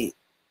the ghee.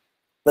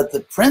 But the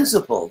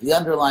principle, the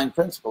underlying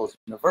principle is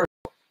universal,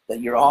 that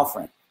you're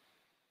offering.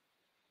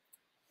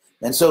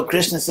 And so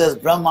Krishna says,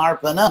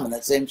 Brahmarpanam, in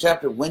that same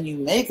chapter, when you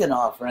make an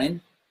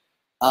offering,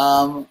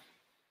 Brahma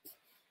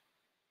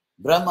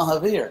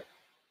Havir.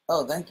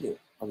 Oh, thank you.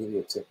 I'll give you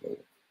a tip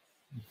later.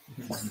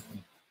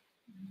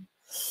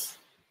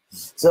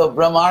 So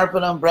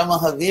Brahmarpanam, Brahma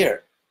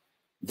Havir.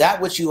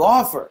 That which you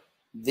offer,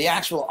 the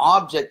actual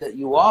object that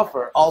you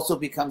offer, also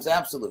becomes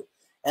absolute.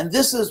 And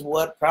this is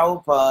what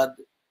Prabhupada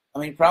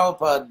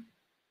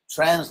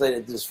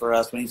translated this for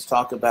us when he's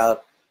talking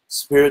about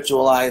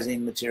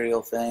spiritualizing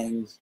material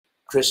things,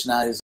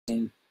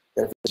 Krishnaizing,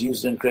 that if it's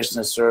used in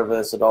Krishna's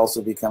service, it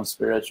also becomes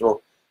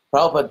spiritual.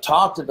 Prabhupada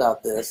talked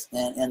about this,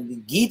 and the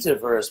Gita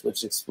verse,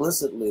 which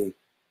explicitly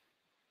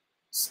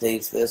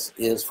states this,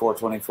 is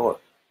 424.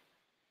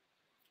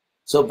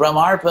 So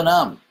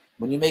Brahmarpanam,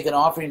 when you make an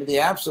offering to the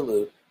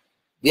absolute,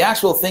 the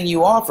actual thing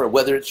you offer,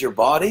 whether it's your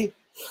body,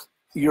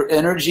 your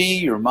energy,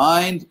 your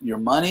mind, your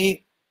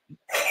money,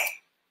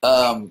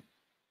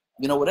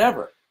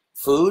 whatever,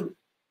 food,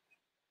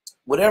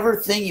 whatever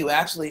thing you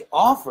actually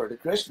offer to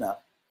Krishna,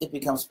 it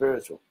becomes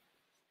spiritual.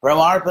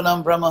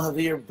 Brahmarpanam,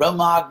 Brahmahavir,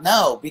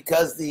 Brahmagno,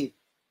 because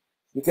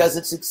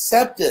it's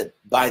accepted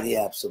by the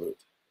absolute.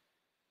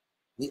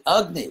 The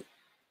Agni,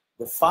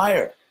 the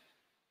fire,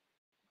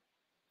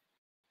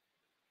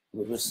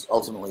 which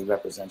ultimately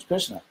represents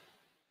Krishna,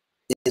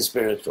 is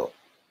spiritual.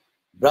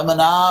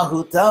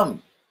 Brahmanahutam,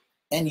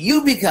 and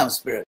you become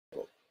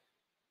spiritual.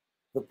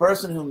 The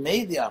person who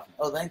made the offering.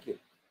 Oh, thank you.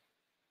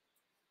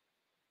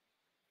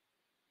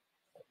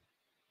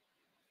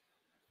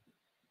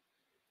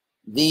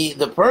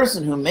 The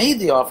person who made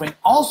the offering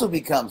also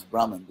becomes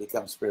Brahman,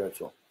 becomes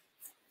spiritual.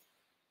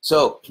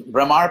 So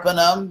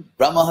Brahmarpanam,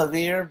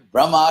 Brahmahavir,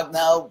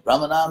 Brahmagno,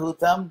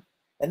 Brahmanahutam,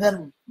 and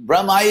then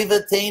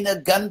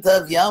Brahmaivatena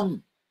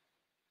Gantavyam.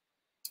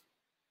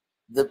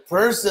 The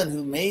person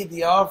who made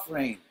the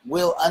offering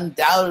will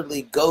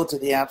undoubtedly go to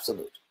the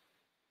absolute.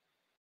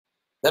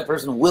 That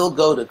person will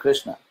go to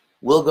Krishna,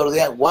 will go to the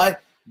absolute. Why?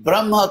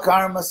 Brahma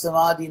karma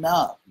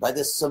samadhina, by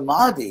the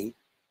samadhi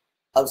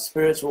of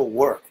spiritual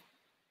work.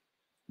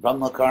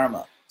 Brahma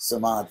karma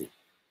samadhi.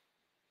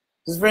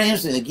 This is very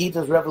interesting. The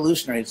Gita is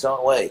revolutionary in its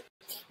own way.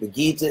 The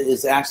Gita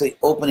is actually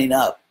opening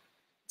up,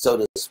 so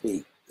to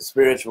speak, the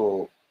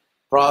spiritual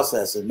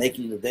process and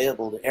making it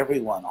available to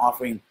everyone,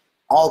 offering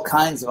all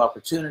kinds of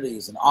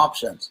opportunities and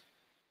options.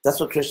 That's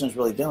what Krishna is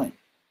really doing.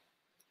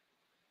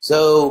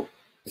 So,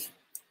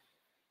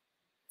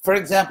 for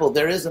example,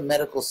 there is a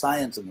medical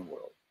science in the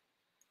world.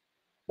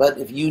 But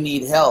if you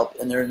need help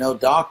and there are no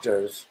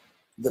doctors,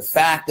 the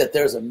fact that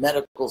there's a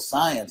medical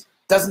science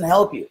doesn't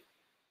help you.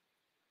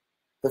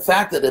 The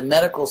fact that a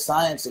medical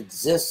science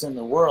exists in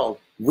the world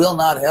will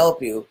not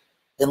help you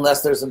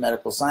unless there's a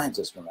medical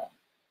scientist around.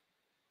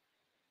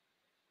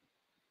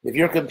 If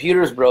your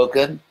computer's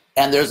broken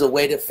and there's a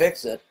way to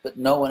fix it, but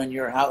no one in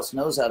your house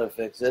knows how to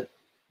fix it,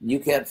 and you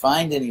can't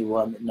find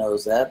anyone that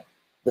knows that,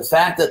 the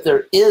fact that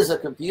there is a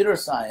computer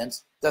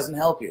science doesn't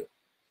help you.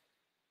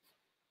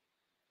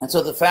 And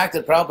so the fact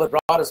that Prabhupada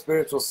brought a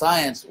spiritual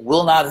science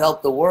will not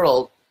help the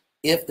world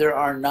if there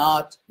are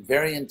not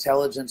very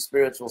intelligent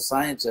spiritual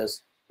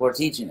scientists who are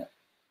teaching it.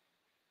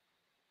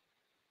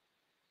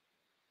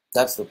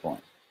 That's the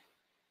point.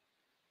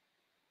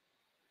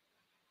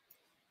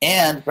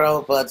 And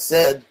Prabhupada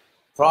said,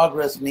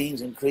 progress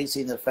means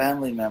increasing the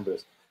family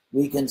members.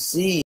 We can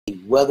see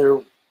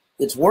whether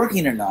it's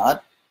working or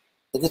not,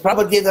 because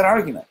Prabhupada gave that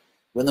argument.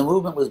 When the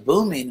movement was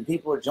booming and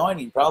people were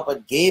joining,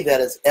 Prabhupada gave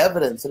that as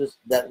evidence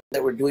that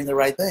we're doing the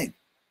right thing.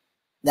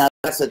 Now,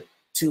 that's a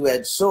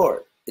two-edged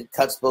sword. It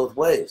cuts both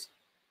ways.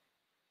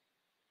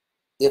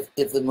 If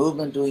the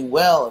movement doing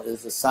well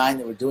is a sign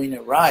that we're doing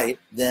it right,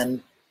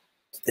 then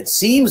it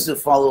seems to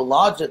follow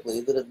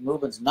logically that if the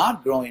movement's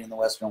not growing in the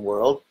Western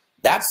world,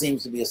 that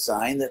seems to be a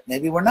sign that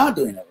maybe we're not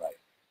doing it right.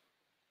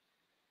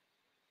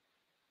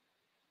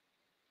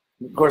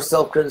 Of course,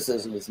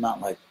 self-criticism is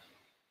not like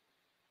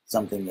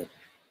something that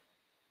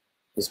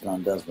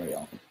ISKCON does very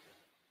often.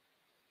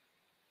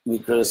 We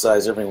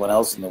criticize everyone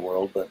else in the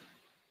world, but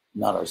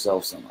not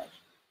ourselves so much.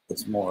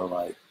 It's more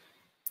like,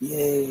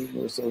 yay,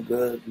 we're so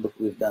good. Look,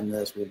 we've done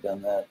this, we've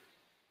done that.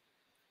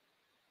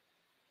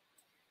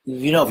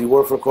 You know, if you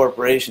work for a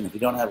corporation, if you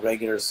don't have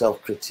regular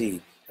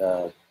self-critique,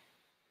 you're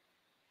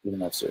going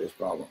to have serious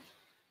problems.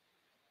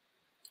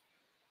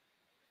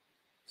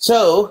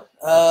 So,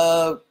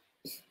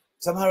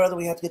 somehow or other,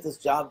 we have to get this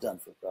job done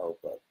for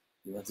Prabhupada.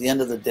 You know, at the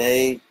end of the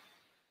day,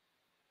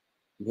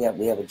 we have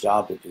a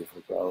job to do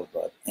for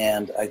Prabhupada.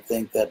 And I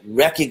think that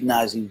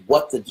recognizing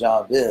what the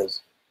job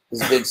is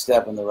a big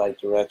step in the right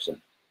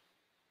direction.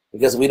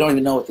 Because we don't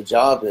even know what the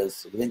job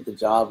is. We think the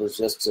job is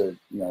just to,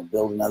 you know,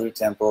 build another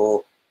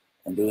temple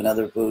and do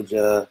another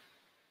puja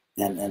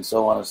and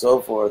so on and so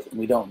forth. And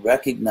we don't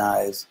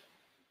recognize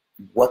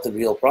what the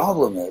real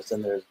problem is.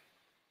 And there's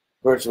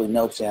virtually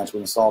no chance we're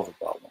going to solve the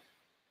problem.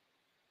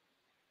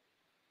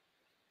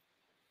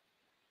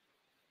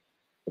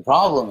 The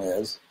problem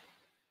is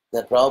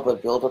that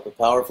Prabhupada built up a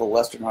powerful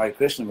Western Hare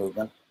Krishna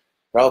movement.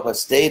 Prabhupada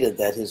stated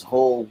that his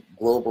whole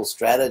global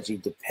strategy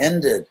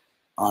depended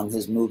on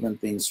his movement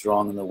being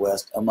strong in the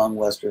West, among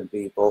Western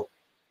people,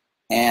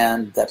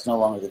 and that's no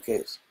longer the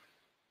case.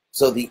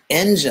 So the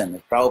engine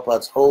of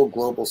Prabhupada's whole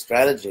global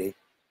strategy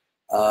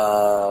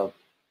is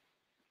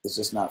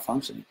just not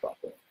functioning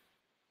properly.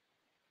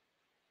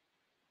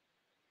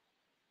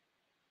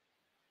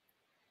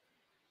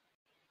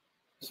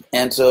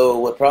 And so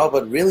what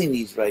Prabhupada really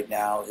needs right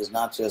now is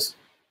not just,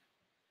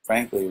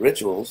 frankly,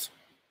 rituals.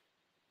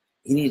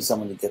 He needs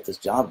someone to get this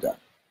job done.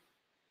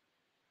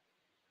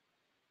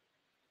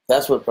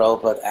 That's what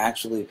Prabhupada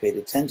actually paid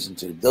attention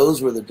to.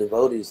 Those were the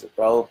devotees that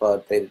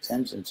Prabhupada paid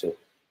attention to.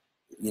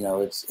 You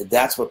know,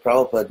 that's what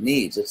Prabhupada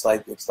needs. It's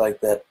like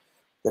that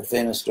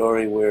famous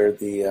story where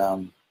the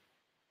I'll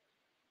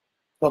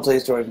tell you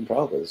a story from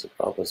Prabhupada. It's a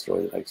Prabhupada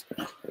story that I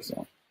experienced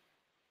personally.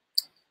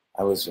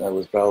 I was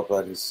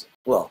Prabhupada's,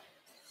 well,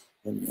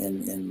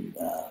 in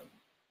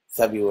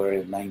February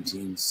of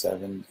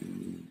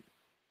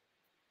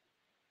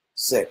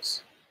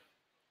 1976.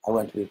 I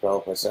went to be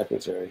Prabhupada's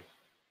secretary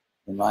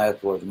in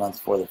Mayapur the month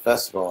before the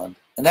festival,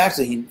 and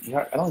actually,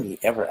 I don't think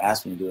he ever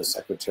asked me to do a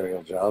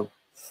secretarial job.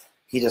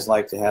 He just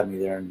liked to have me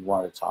there and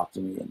wanted to talk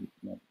to me, and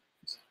you know,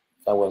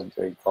 if I wasn't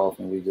there, he called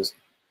me. He just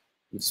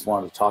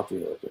wanted to talk to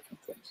me about different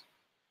things.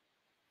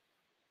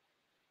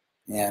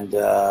 And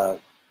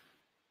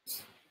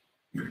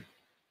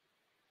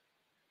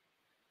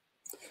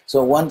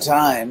so one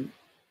time,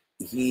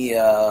 he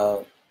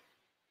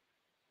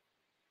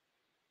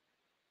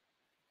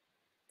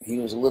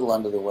was a little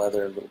under the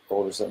weather, a little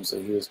cold or something, so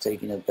he was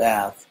taking a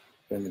bath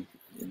during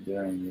the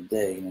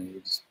day. You know, he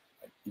would just,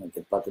 you know,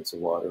 get buckets of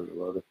water to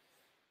load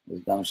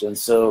his gumption. And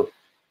so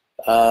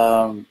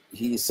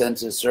he sent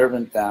his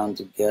servant down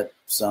to get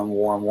some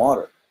warm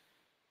water.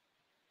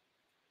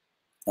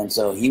 And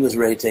so he was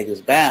ready to take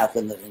his bath,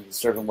 and the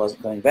servant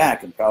wasn't coming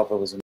back, and Prabhupada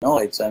was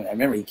annoyed. So I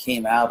remember he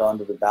came out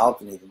onto the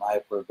balcony of the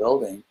Mayapur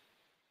building.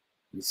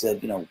 He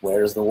said, you know,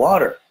 where's the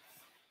water?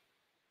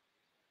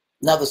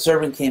 Now the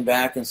servant came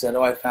back and said,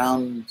 oh, I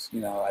found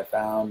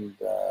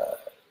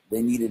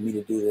they needed me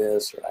to do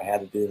this, or I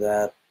had to do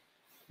that.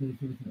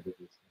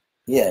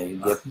 Yeah, you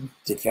get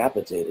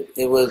decapitated.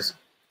 It was,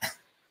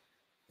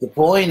 the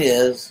point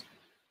is,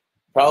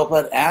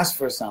 Prabhupada asked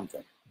for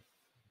something.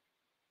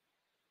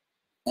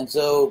 And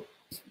so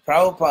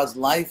Prabhupada's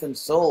life and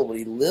soul, what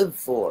he lived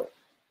for,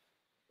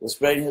 was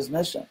spreading his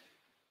mission.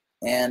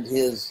 And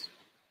the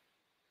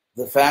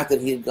fact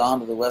that he had gone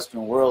to the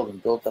Western world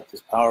and built up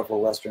this powerful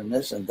Western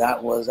mission,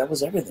 that was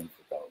everything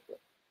for Prabhupada.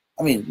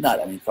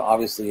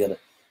 Obviously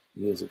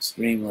he was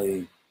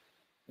extremely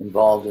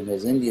involved in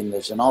his Indian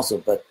mission also,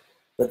 but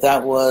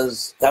that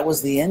was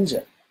the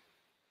engine.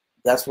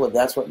 That's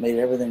what made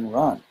everything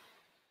run.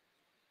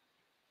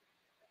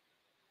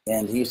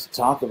 And he used to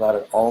talk about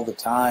it all the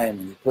time,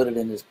 and he put it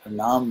in his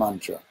pranam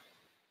mantra.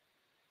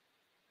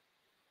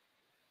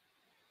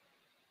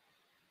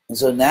 And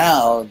so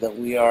now that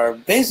we are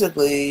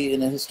basically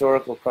in a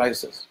historical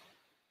crisis,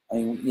 I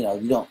mean, you know,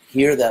 you don't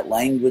hear that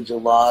language a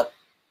lot.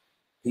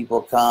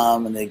 People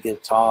come and they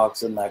give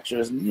talks and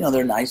lectures, and, you know,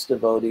 they're nice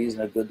devotees and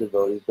they're good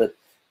devotees, but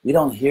we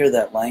don't hear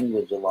that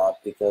language a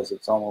lot because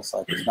it's almost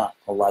like it's not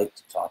polite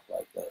to talk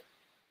like that.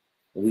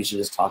 We should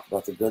just talk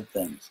about the good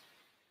things.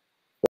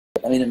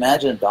 I mean,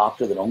 imagine a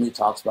doctor that only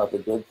talks about the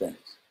good things.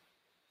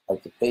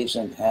 Like the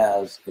patient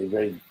has a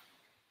very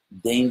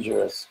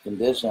dangerous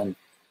condition,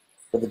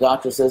 but the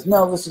doctor says,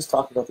 no, let's just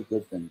talk about the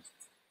good things.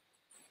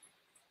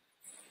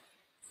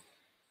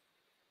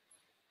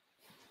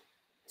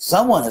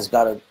 Someone has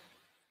got to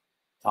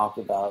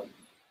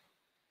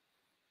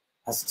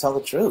has to tell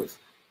the truth.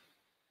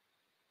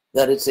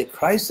 That it's a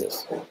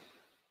crisis.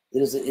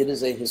 It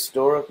is a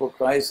historical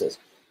crisis.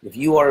 If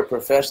you are a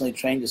professionally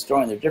trained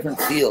historian, there are different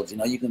fields. You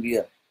know, you can be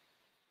a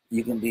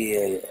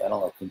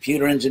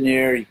computer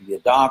engineer, you can be a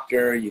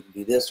doctor, you can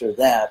be this or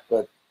that,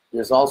 but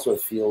there's also a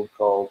field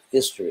called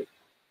history.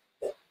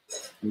 I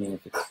mean,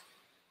 if it's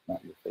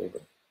not your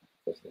favorite,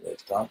 that's the way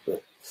it's talked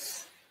about.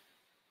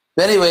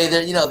 But anyway,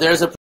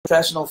 there's a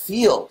professional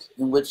field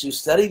in which you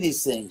study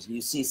these things, and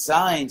you see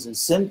signs and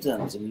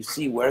symptoms, and you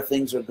see where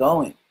things are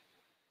going.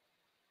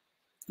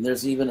 And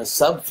there's even a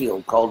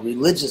subfield called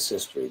religious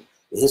history,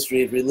 the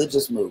history of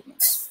religious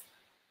movements.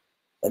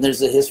 And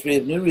there's a history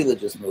of new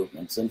religious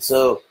movements. And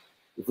so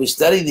if we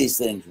study these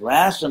things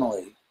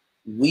rationally,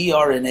 we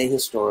are in a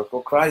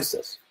historical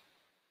crisis.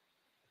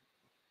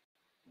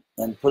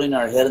 And putting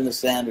our head in the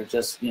sand or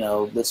just,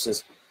 let's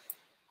just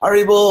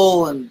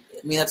Haribol, and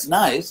I mean, that's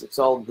nice, it's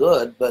all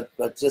good, but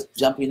just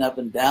jumping up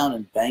and down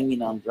and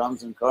banging on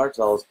drums and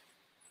kartals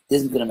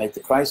isn't going to make the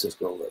crisis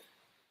go away.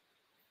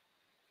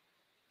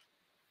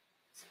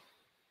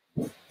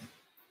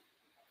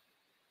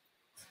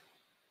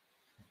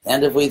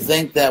 And if we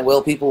think that,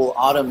 well, people will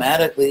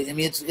automatically, I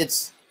mean,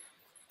 it's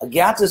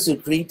Agyata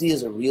Sukriti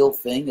is a real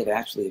thing. It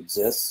actually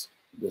exists.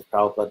 Because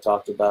Prabhupada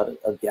talked about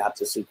it.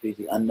 Agyata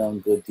Sukriti, unknown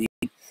good deed.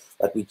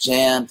 Like we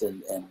chant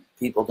and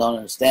people don't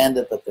understand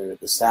it, but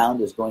the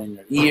sound is going in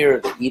their ear.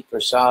 They eat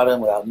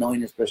prasadam without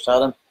knowing it's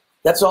prasadam.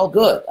 That's all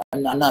good.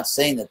 I'm not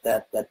saying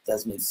that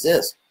doesn't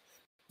exist.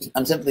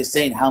 I'm simply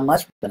saying how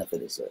much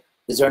benefit is there?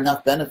 Is there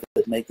enough benefit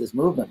to make this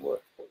movement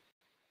work?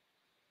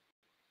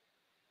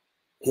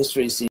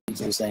 History seems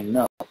to be saying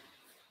no.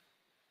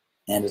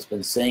 And it's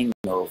been saying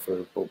no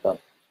for about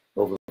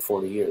over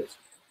 40 years.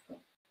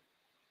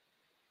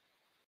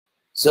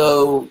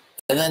 So,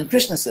 and then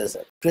Krishna says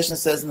that. Krishna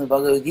says in the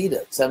Bhagavad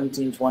Gita,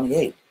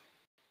 17:28,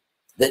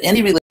 that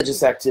any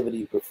religious activity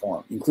you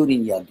perform,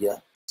 including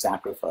yajna,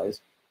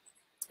 sacrifice,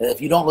 if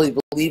you don't really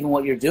believe in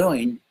what you're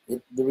doing,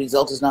 the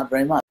result is not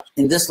very much,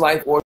 in this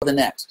life or the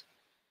next.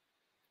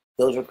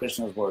 Those are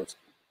Krishna's words.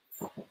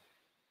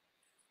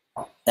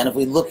 And if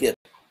we look at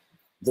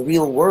the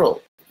real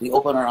world, we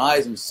open our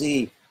eyes and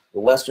see the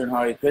Western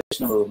Hare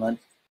Krishna movement,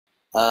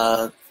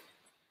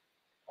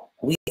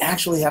 we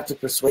actually have to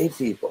persuade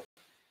people.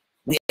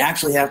 We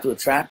actually have to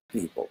attract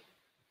people.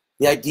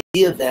 The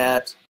idea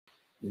that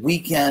we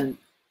can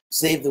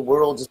save the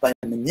world just by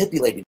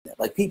manipulating it,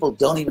 like people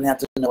don't even have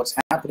to know what's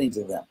happening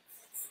to them.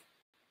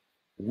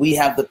 We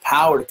have the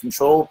power to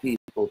control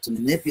people, to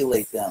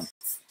manipulate them,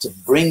 to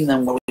bring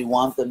them where we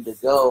want them to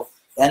go.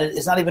 And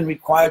it's not even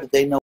required that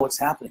they know what's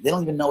happening. They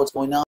don't even know what's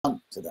going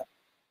on to them.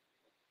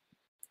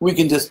 We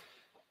can just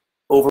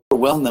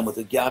overwhelm them with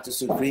a Agyata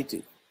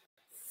Sukriti.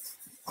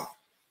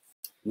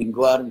 We can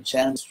go out and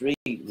chant on the street.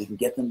 We can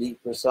get them to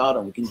eat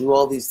prasadam. We can do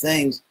all these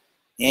things,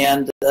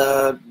 and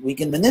we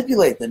can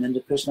manipulate them into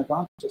Krishna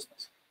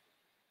consciousness.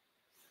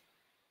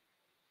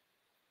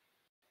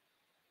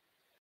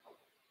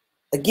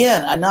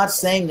 Again, I'm not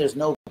saying there's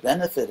no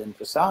benefit in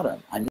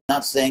prasadam. I'm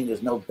not saying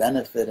there's no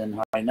benefit in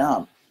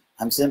Harinam.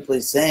 I'm simply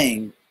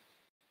saying,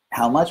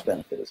 how much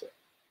benefit is it?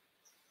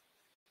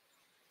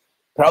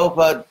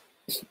 Prabhupada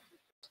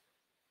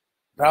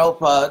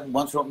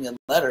once wrote me a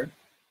letter.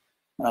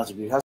 I was a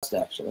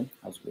grihasta, actually.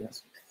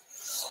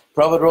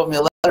 Prabhupada wrote me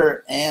a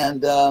letter,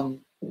 and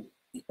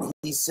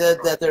he said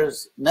that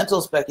there's mental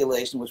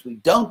speculation, which we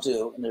don't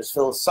do, and there's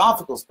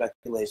philosophical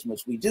speculation,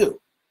 which we do.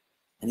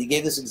 And he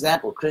gave this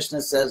example.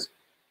 Krishna says,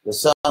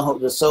 Rasoham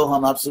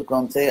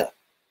apsukam teya.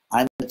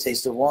 I'm the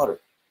taste of water.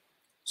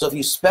 So if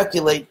you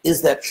speculate,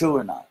 is that true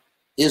or not?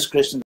 Is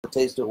Krishna the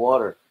taste of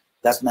water?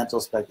 That's mental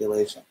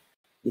speculation.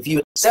 If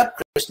you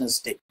accept Krishna's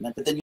statement,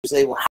 but then you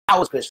say, well,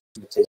 how is Krishna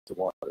the taste of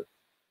water?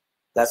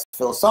 That's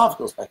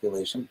philosophical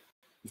speculation,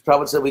 which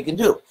Prabhupada said we can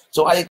do.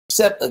 So I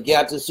accept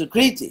Agyata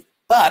Sukriti,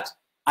 but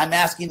I'm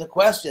asking the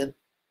question,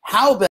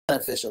 how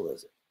beneficial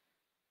is it?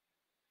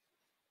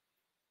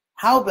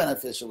 How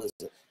beneficial is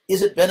it?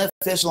 Is it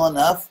beneficial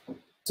enough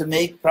to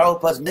make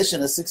Prabhupada's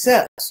mission a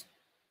success?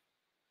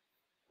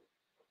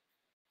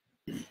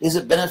 Is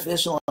it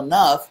beneficial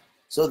enough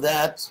so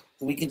that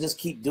we can just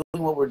keep doing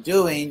what we're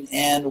doing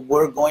and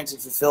we're going to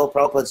fulfill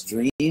Prabhupada's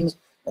dreams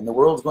and the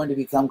world's going to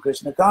become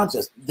Krishna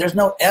conscious? There's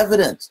no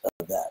evidence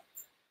of that.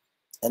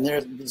 And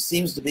there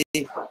seems to be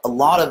a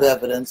lot of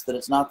evidence that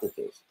it's not the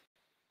case.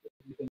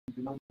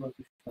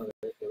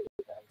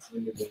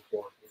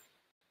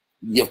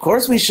 Of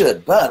course we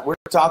should, but we're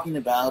talking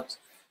about,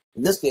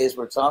 in this case,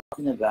 we're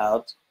talking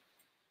about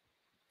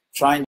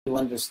trying to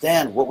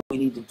understand what we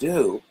need to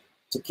do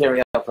to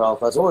carry out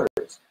Prabhupada's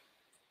orders.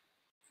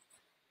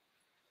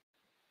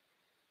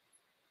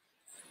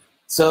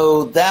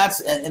 So that's,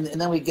 and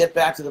then we get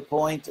back to the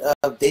point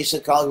of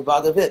Desha Kali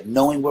Bhagavit,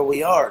 knowing where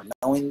we are,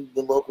 knowing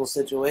the local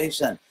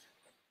situation,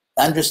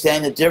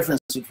 understanding the difference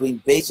between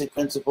basic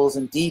principles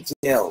and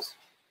details,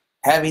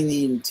 having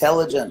the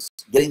intelligence,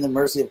 getting the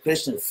mercy of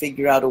Krishna to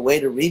figure out a way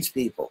to reach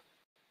people,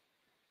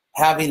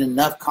 having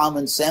enough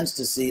common sense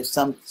to see if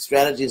some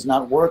strategy is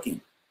not working.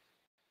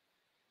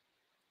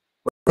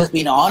 We're just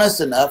being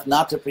honest enough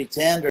not to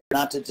pretend or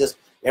not to just,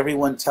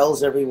 everyone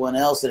tells everyone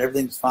else that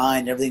everything's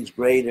fine, everything's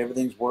great,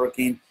 everything's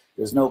working,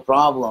 there's no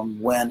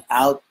problem, when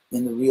out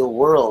in the real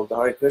world, the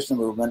Hare Krishna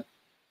movement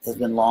has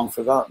been long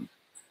forgotten.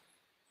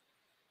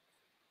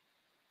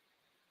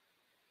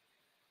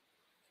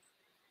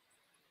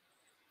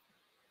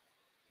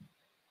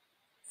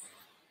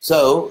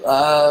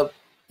 So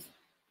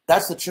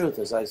that's the truth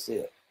as I see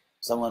it.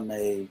 Some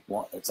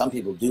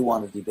people do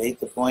want to debate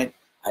the point.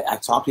 I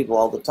talk to people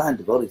all the time,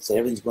 devotees say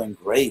everything's going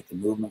great. The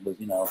movement was,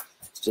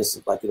 it's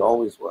just like it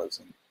always was.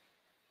 And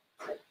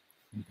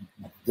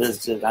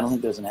I don't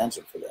think there's an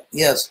answer for that.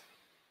 Yes.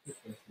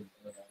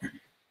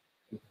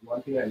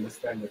 one thing I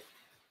understand is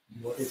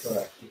devotees are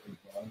actually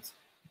advanced,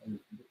 and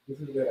this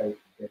is where I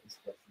get this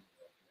question.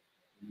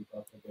 When you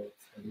talk about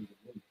studying the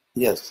moon,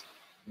 Yes.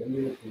 when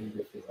do you think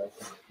this is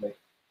actually like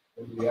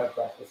when we are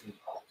practicing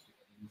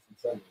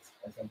service,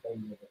 and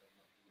sometimes you know, that I'm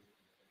not able to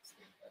that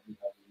extent. I don't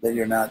have That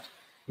you're not.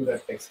 to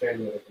that extent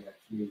where I can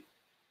actually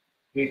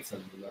treat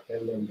something or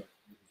tell them that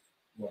this is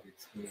what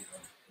it's going on.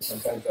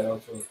 Sometimes I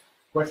also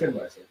question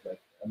myself, like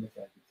I'm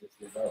trying to just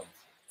go down.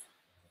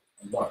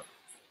 I'm not.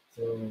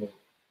 So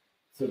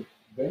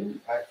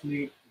when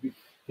actually we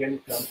can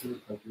come to the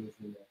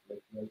conclusion that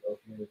like, well,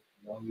 okay,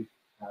 now we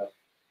have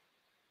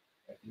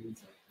at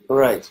least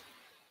Right.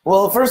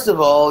 Well, first of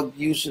all,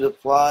 you should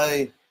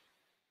apply,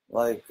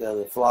 like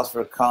the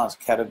philosopher Kant's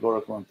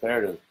categorical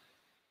imperative,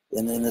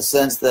 in the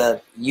sense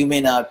that you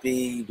may not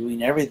be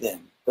doing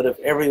everything, but if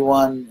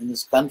everyone in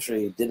this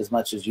country did as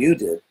much as you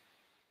did,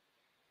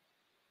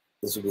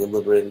 this would be a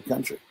liberated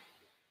country.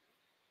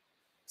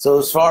 So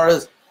as far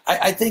as,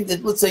 I think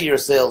that, let's say you're a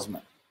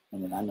salesman. I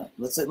mean, I know,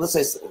 let's say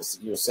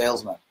you're a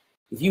salesman.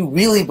 If you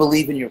really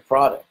believe in your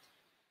product,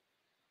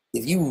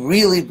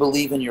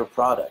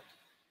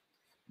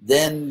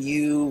 then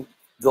you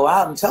go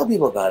out and tell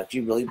people about it.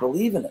 You really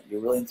believe in it. You're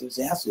really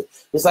enthusiastic.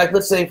 It's like,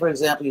 let's say, for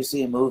example, you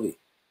see a movie,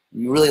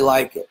 and you really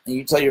like it, and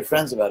you tell your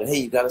friends about it. Hey,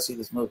 you got to see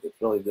this movie. It's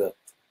really good.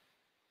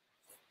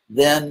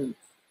 Then,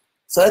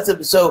 so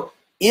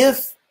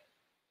if,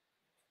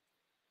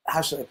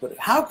 how should I put it?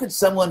 How could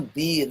someone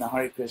be in the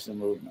Hare Krishna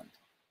movement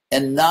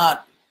and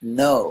not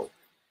know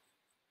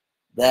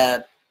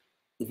that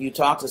if you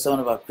talk to someone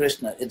about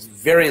Krishna, it's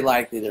very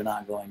likely they're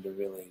not going to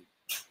really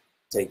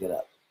take it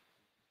up?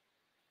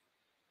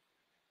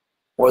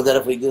 Or that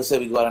if we go, say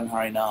we go out on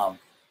Harinam,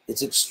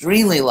 it's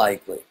extremely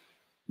likely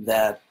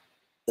that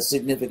a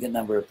significant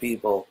number of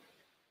people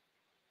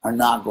are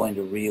not going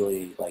to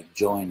really like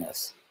join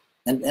us.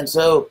 And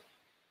so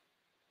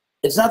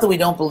it's not that we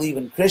don't believe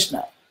in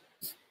Krishna,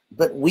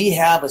 but we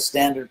have a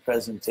standard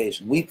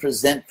presentation. We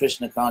present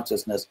Krishna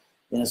consciousness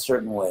in a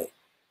certain way.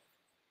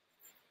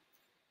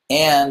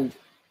 And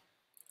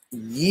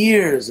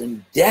years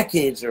and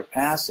decades are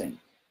passing,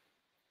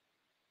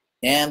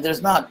 and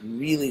there's not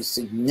really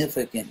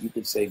significant, you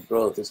could say,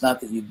 growth. It's not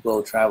that you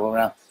go travel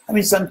around. I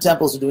mean, some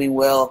temples are doing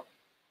well,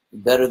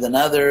 better than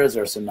others.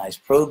 There are some nice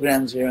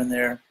programs here and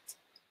there.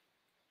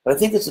 But I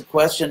think it's a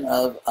question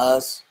of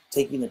us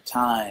taking the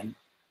time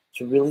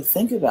to really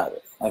think about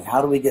it. Like,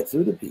 how do we get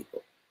through to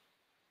people?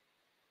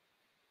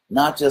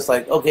 Not just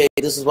like, okay,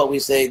 this is what we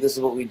say, this is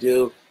what we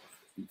do,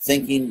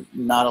 thinking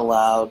not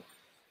allowed.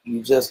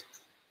 You just,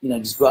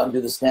 just go out and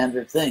do the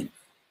standard thing.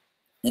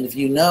 And if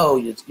you know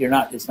you're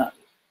not, it's not,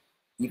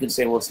 you can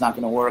say, well, it's not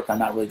going to work. I'm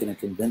not really going to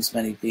convince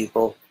many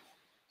people.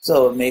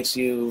 So it makes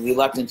you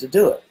reluctant to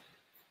do it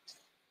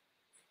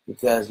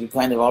because you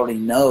kind of already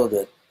know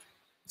that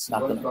it's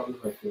not going to. One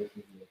problem I face is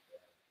that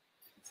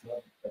it's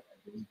not that I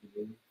don't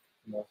believe in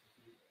philosophy.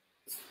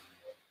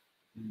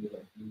 There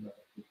are a lot of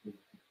people,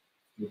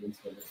 students,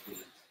 fellow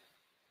students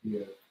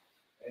here,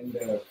 and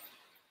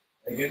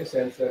I get a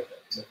sense that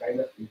the kind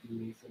of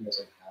inclination that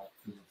I have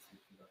towards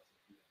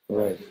philosophy,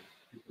 right,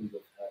 people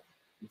don't have.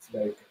 It's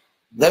like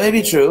that may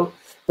be true,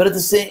 but at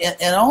the same,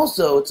 and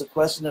also it's a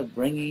question of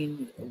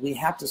bringing. We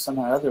have to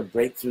somehow or other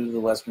break through the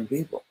Western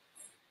people.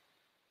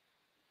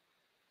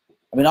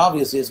 I mean,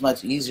 obviously, it's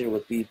much easier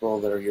with people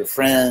that are your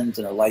friends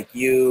and are like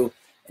you,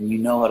 and you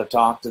know how to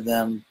talk to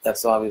them.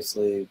 That's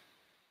obviously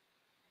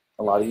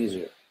a lot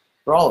easier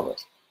for all of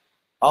us.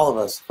 For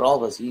all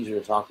of us, easier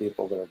to talk to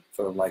people that are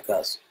sort of like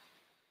us.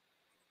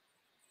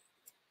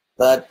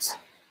 But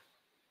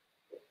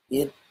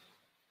we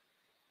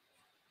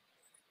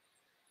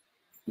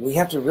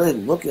have to really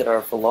look at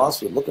our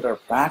philosophy, look at our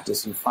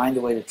practice, and find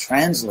a way to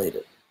translate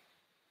it.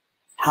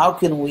 How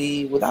can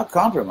we, without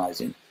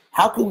compromising,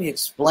 how can we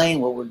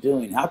explain what we're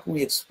doing? How can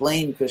we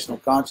explain Krishna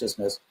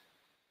consciousness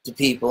to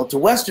people, to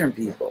Western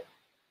people,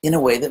 in a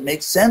way that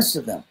makes sense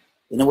to them,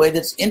 in a way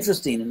that's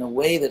interesting, in a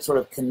way that sort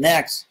of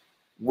connects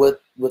with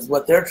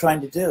what they're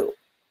trying to do?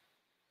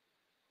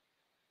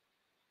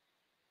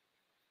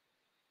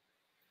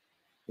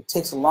 It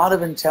takes a lot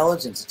of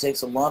intelligence. It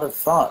takes a lot of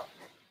thought.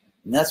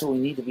 And that's what we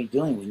need to be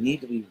doing. We need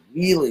to be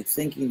really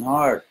thinking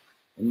hard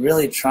and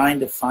really trying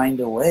to find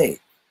a way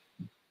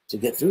to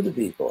get through to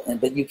people.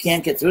 But you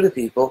can't get through to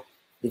people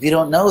if you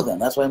don't know them.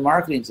 That's why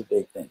marketing's a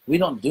big thing. We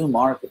don't do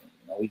marketing.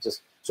 We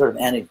just sort of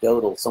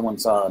anecdotal. Someone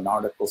saw an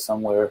article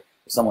somewhere,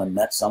 someone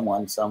met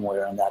someone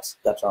somewhere, and that's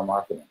our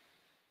marketing.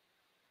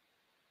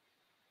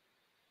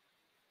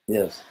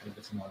 Yes. So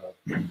this is one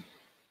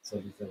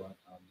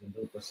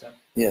general question.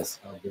 Yes.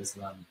 Based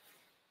on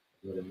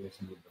your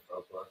relation with the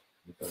Prabhupada,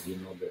 because you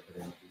know better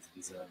in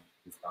his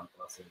ISKCON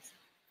process.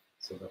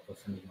 So the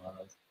question is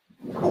Maharaj,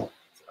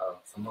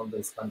 some of the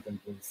ISKCON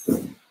temples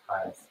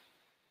has,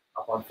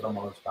 apart from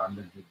our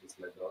standard duties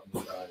like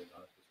government or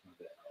Krishna,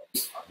 they have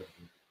other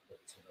duties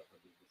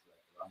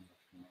like Ram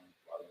Lakshmana,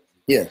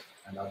 Balaji. Yeah.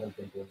 And other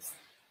temples,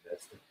 they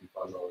strictly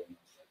follow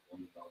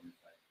only government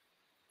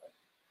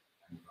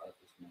and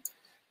Krishna.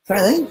 I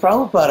think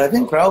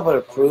Prabhupada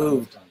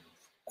approved.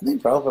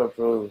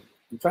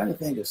 I'm trying to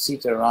think of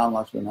Sita, Ram,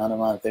 Lakshman,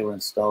 Hanuman, if they were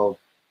installed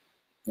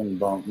in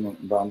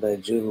Bombay,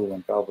 Juhu,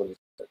 when Prabhupada was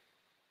there.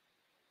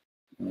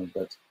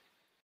 But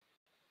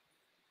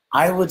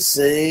I would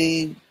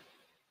say,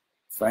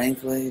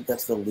 frankly,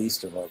 that's the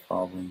least of our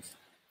problems.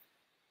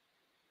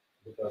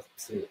 Because,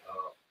 see,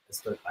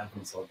 I'm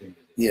from South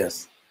India.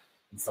 Yes.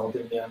 In South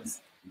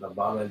Indians, the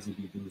Baba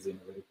LGBT is in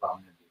a very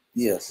prominent way.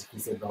 Yes. If you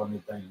say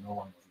Gavanita, no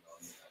one knows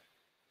Gavanita.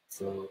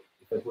 So,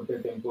 if I put a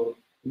temple...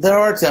 There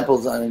are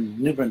temples,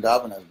 New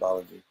Vrindavan has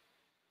Balaji.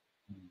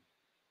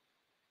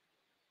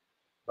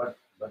 But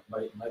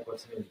my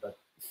question is that,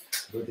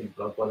 do you think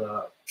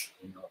Prabhupada,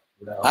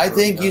 would have... I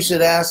think you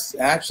should ask,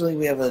 actually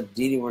we have a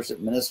deity worship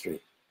ministry.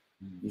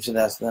 You should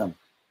ask them.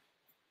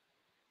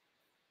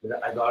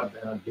 I got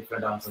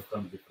different answers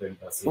from different...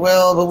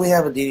 Well, but we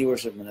have a deity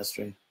worship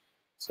ministry.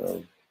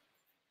 So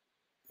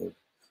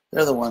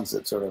they're the ones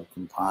that sort of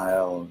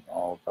compile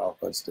all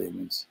Prabhupada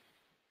statements.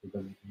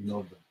 Because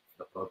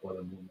the Prabhupada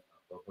movement,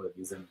 Prabhupada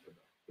reason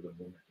to the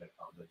movement, like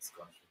how that's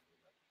conscious.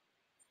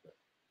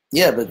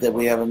 Yeah, but then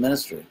we have a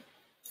ministry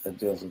that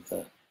deals with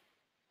that.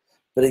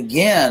 But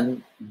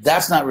again,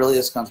 that's not really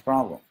ISKCON's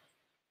problem.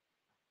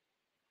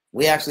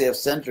 We actually have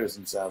centers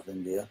in South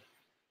India,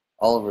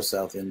 all over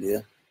South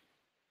India,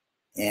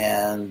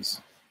 and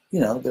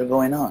they're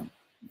going on.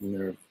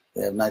 And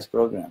they have nice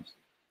programs.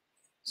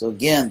 So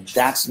again,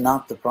 that's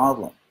not the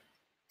problem.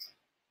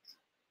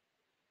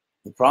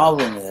 The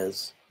problem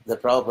is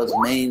that Prabhupada's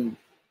main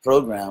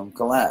program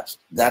collapsed.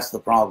 That's the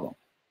problem.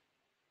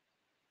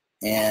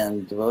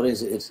 And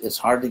devotees, it's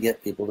hard to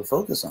get people to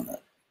focus on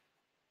that.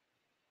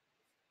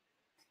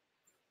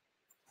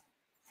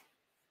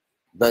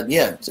 But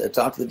yeah,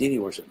 talk to the deity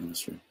worship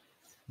ministry.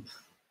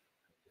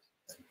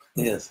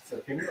 Yes. So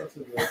can you also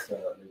give us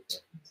a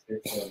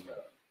take on,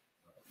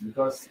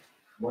 because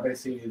what I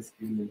see is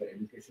in the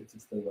education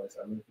system was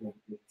American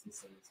education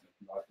system is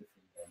like not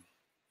different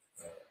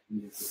than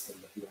Indian system,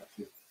 that you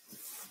actually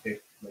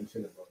take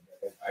mention about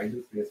that. And I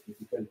do face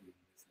difficulty in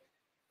this,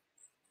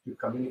 to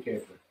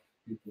communicate with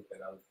people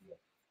around here.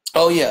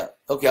 Oh yeah.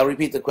 Okay, I'll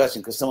repeat the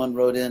question because someone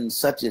wrote in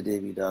Satya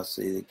Devi Das.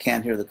 They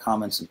can't hear the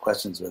comments and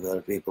questions with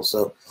other people.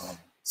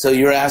 So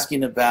you're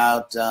asking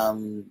about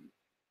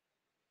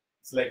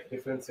it's like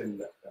difference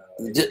in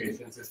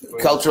education system,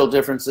 cultural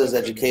differences,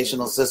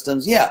 educational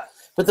systems. Yeah,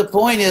 but the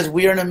point is,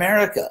 we are in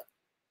America.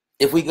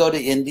 If we go to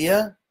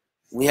India,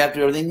 we have to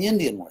do everything the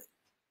Indian way,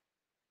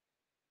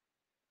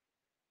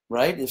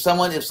 right? If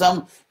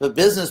a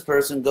business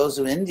person goes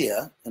to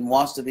India and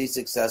wants to be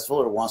successful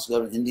or wants to go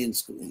to an Indian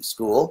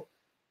school,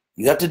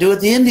 you have to do it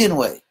the Indian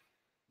way.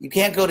 You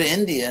can't go to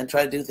India and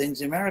try to do things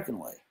the American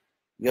way.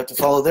 You have to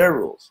follow their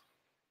rules.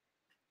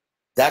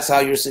 That's how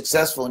you're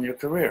successful in your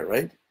career,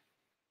 right?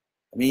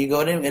 I mean, you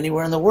go to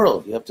anywhere in the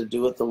world, you have to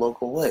do it the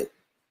local way.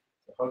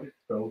 So how did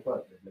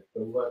Prabhupada,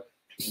 Prabhupada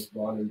was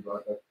born and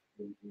brought up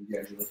in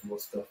India, and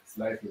most of his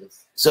life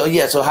was... So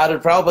how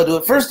did Prabhupada do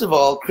it? First of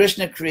all,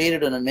 Krishna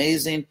created an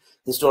amazing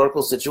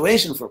historical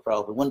situation for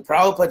Prabhupada. When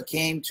Prabhupada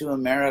came to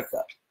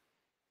America,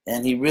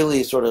 and he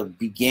really sort of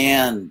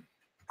began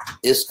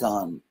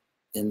ISKCON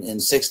in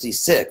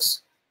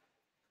 66,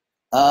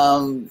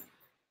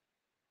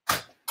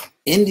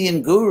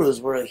 Indian gurus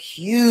were a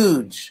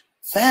huge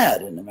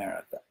fad in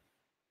America.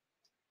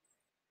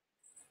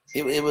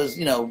 It was,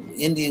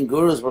 Indian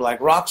gurus were like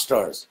rock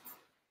stars.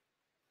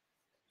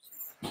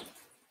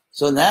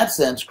 So in that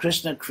sense,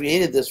 Krishna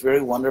created this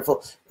very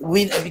wonderful,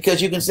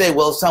 because you can say,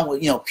 well,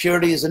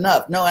 purity is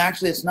enough. No,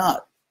 actually it's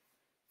not.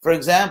 For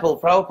example,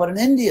 Prabhupada in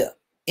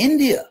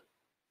India,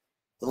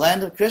 the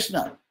land of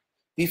Krishna.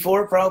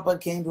 Before Prabhupada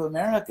came to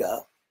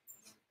America,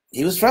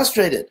 he was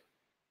frustrated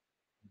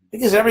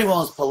because everyone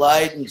was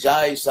polite and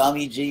Jai,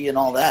 Swamiji and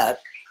all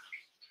that.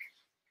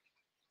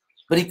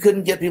 But he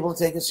couldn't get people to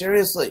take it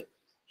seriously.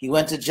 He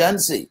went to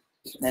Jhansi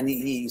and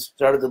he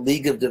started the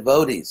League of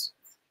Devotees.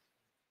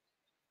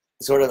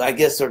 Sort of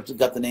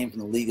got the name from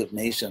the League of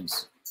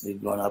Nations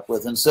he'd grown up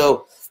with. And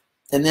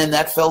then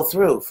that fell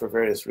through for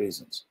various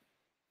reasons.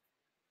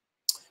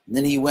 And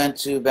then he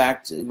went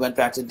back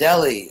to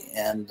Delhi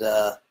and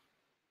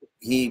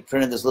he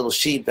printed this little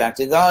sheet, Back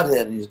to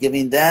Godhead, and he was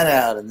giving that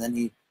out.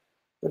 And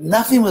but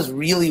nothing was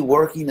really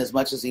working as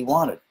much as he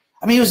wanted.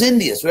 I mean, it was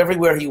India, so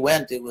everywhere he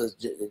went, it was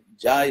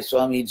Jai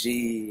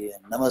Swamiji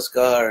and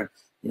Namaskar.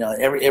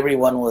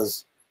 Everyone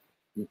was,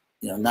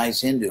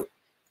 nice Hindu.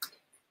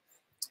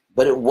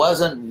 But it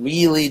wasn't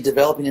really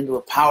developing into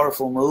a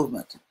powerful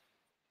movement.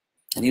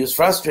 And he was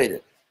frustrated.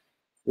 It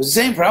was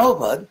the same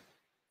Prabhupada.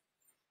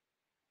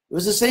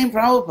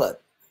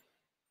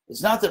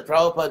 It's not that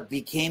Prabhupada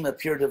became a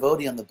pure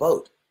devotee on the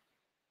boat.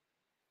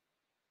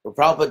 Or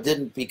Prabhupada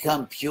didn't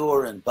become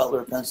pure in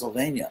Butler,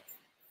 Pennsylvania.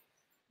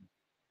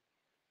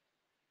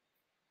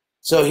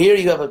 So here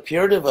you have a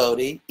pure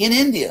devotee in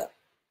India,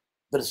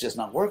 but it's just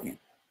not working.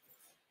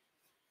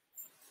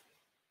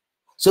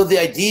 So the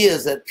idea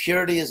is that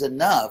purity is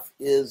enough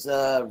is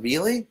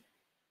really?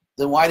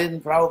 Then why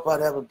didn't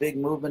Prabhupada have a big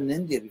movement in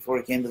India before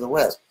he came to the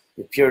West,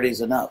 if purity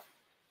is enough?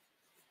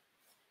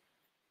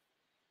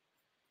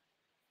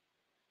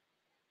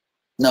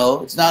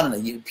 No, it's not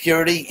enough.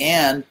 Purity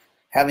and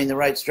having the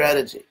right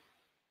strategy.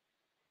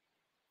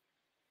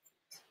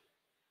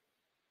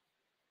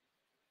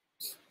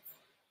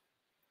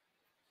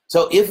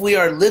 So if we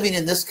are living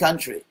in this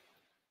country,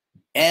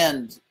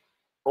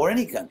 or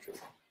any country,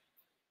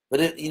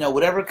 but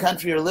whatever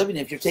country you're living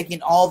in, if you're taking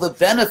all the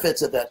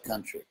benefits of that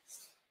country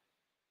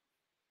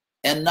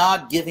and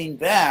not giving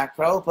back,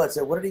 Prabhupada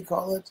said, what did he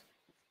call it?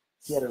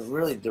 He had a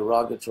really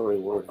derogatory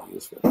word he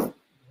used for it.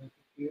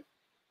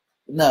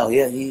 No,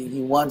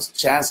 he once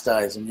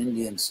chastised an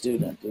Indian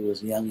student. It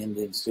was a young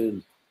Indian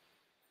student.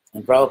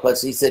 And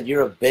Prabhupada, he said,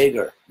 you're a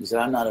beggar. He said,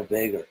 I'm not a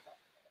beggar.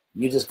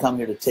 You just come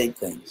here to take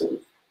things.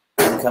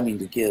 I'm coming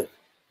to give.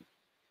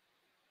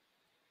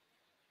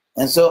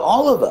 And so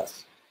all of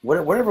us,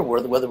 wherever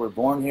whether we're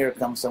born here or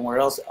come somewhere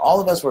else, all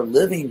of us were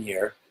living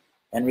here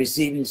and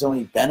receiving so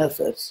many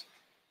benefits,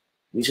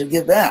 we should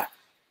give back.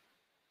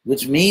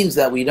 Which means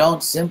that we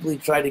don't simply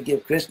try to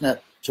give Krishna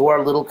to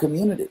our little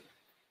community.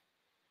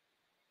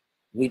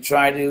 We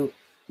try to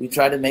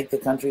make the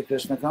country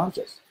Krishna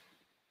conscious.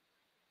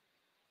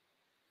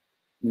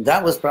 And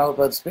that was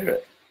Prabhupada's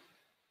spirit.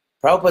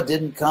 Prabhupada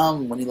didn't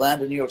come when he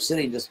landed in New York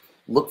City and just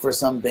look for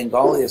some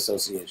Bengali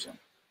association.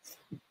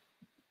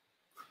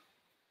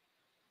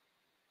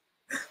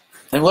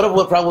 And what if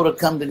Prabhupada would have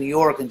come to New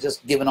York and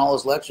just given all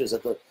his lectures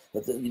at the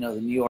New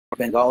York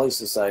Bengali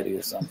Society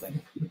or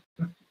something?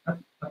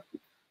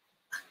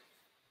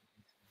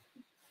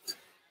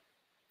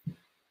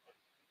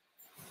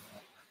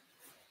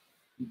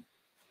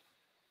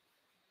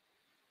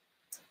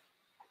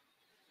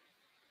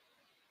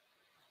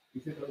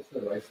 Is it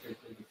also right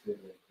statement to say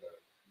that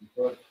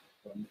before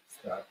one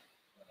start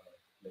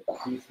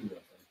teaching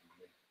or something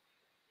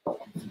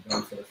like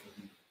Siddhanta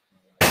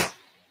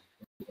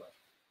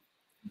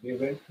they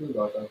went through a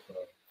lot of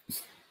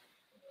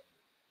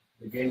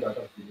they gained a lot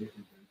of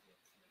relations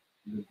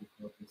even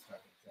before they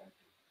started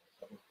chanting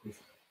about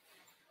Krishna.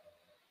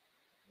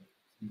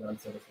 Siddhanta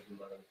Saraswati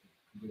Maharaj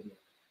did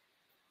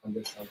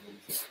understand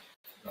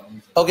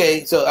grounds.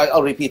 Okay, so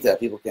I'll repeat that.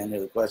 People can't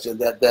hear the question.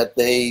 That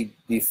they,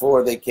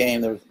 before they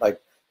came, there was like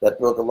that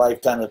book, A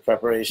Lifetime of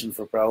Preparation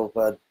for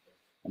Prabhupada,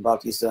 and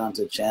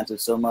Bhaktisiddhanta chanted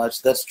so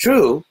much. That's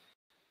true,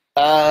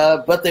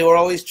 but they were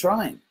always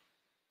trying.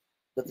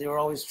 I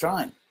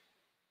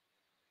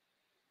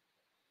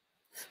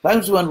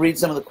just want to read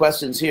some of the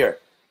questions here.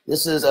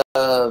 This is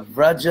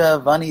Vraja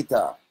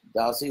Vanita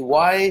Dasi.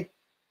 Why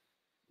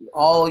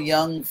all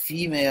young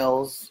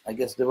females, I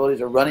guess devotees,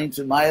 are running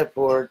to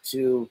Mayapur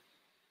to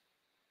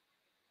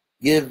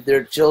give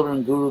their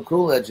children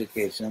Gurukul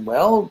education?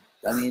 Well,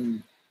 I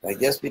mean, I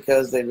guess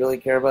because they really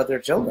care about their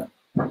children.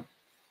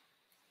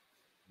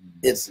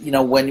 It's,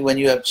 when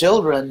you have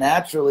children,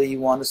 naturally you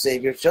want to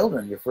save your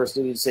children. Your first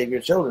duty is to save your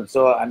children.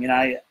 So, I mean,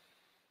 I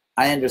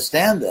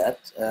understand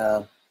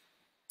that.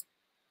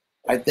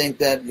 I think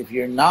that if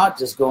you're not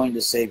just going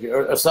to save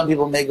or some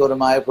people may go to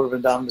Mayapur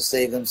Vrindavan to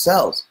save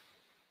themselves.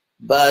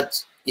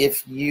 But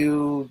if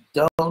your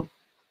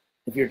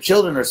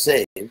children are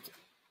saved,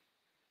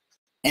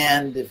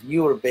 and if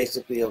you are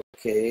basically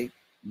okay,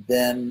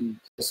 then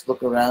just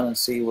look around and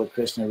see what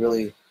Krishna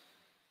really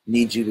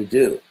needs you to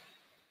do.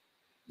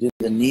 Do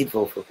the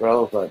needful for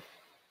Prabhupada.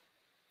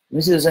 Let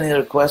me see if there's any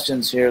other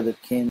questions here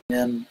that came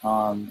in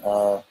on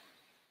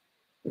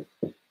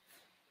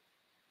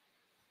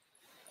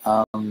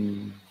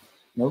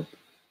nope.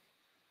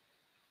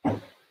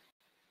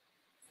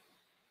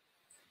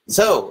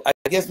 So I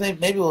guess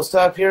maybe we'll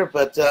stop here,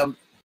 but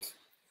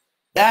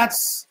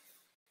that's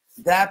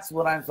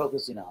what I'm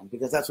focusing on,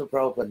 because that's what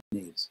Prabhupada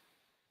needs.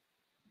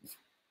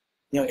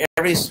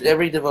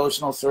 Every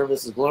devotional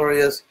service is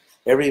glorious.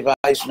 Every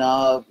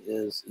Vaishnava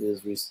is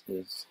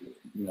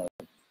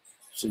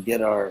should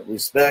get our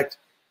respect.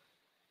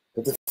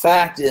 But the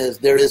fact is,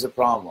 there is a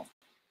problem.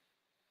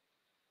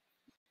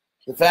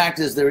 The fact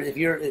is, if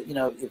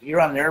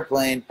you're on an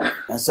airplane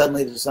and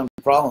suddenly there's some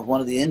problem with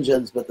one of the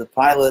engines, but the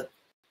pilot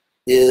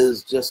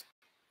is just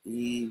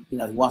he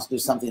wants to do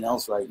something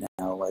else right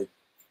now, like,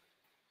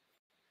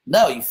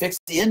 no, you fix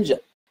the engine.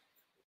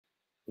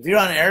 If you're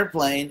on an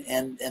airplane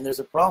and there's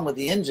a problem with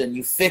the engine,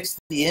 you fix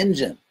the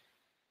engine.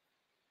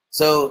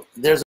 So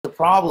there's a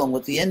problem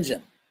with the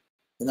engine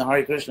in the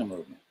Hare Krishna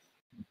movement.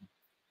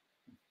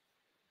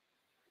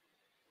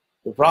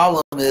 The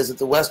problem is that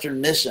the Western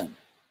mission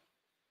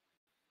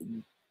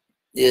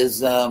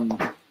is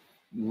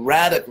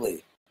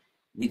radically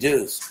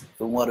reduced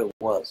from what it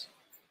was.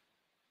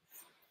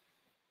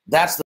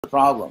 That's the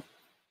problem.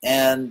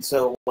 And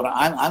so what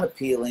I'm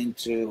appealing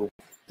to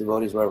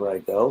devotees wherever I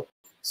go.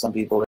 Some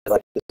people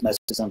like this message.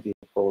 Some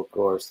people, of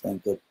course,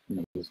 think that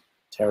it's a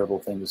terrible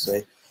thing to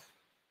say.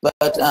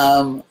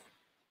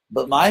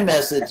 But my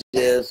message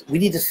is we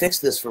need to fix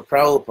this for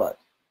Prabhupada,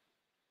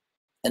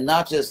 and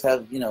not just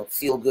have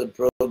feel-good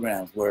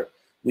programs where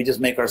we just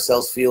make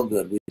ourselves feel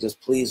good. We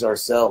just please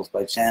ourselves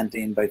by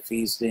chanting, by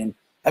feasting.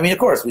 I mean, of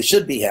course, we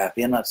should be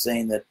happy. I'm not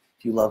saying that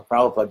if you love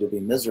Prabhupada, you'll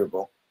be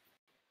miserable.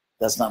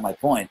 That's not my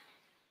point.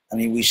 I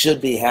mean, we should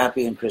be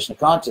happy in Krishna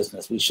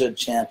consciousness. We should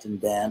chant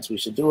and dance. We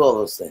should do all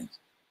those things.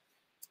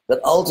 But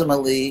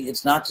ultimately,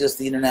 it's not just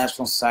the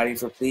International Society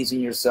for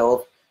Pleasing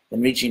Yourself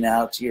and reaching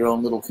out to your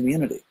own little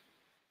community.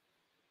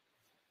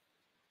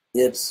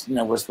 It's,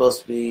 we're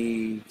supposed to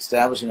be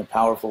establishing a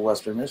powerful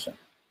Western mission.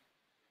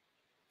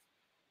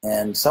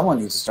 And someone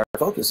needs to start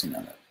focusing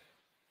on it.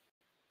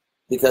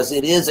 Because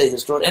it is a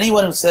historic,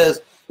 anyone who says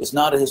it's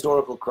not a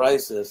historical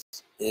crisis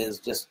is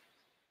just,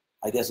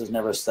 I guess, has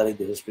never studied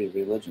the history of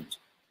religions.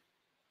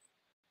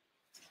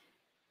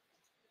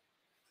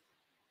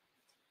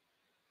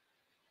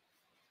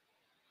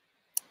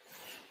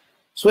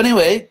 So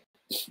anyway,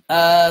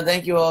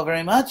 thank you all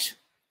very much.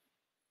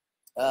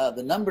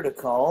 The number to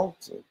call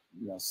to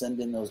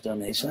send in those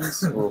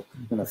donations, we're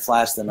going to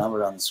flash the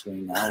number on the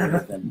screen now where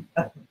you can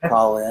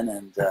call in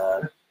and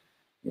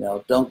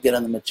don't get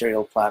on the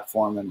material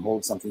platform and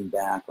hold something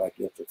back like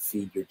you have to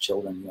feed your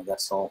children.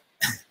 That's all.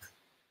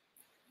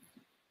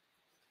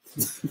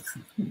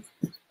 I'm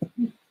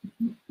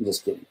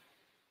just kidding.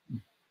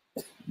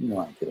 No,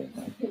 I'm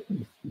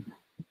kidding.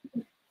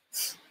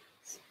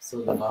 So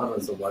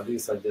so what do you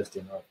suggest?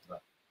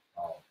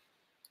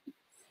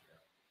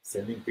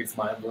 Sending kids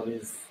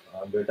Mayapur is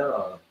better,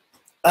 or?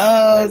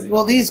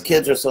 Well, these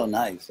kids are so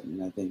nice. I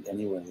mean, I think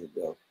anywhere they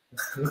go,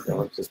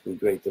 they'll just be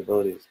great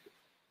devotees.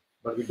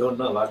 But we don't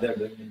know what they're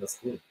doing in the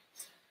school.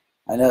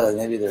 I know,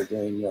 maybe they're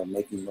doing,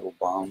 making little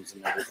bombs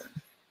and everything.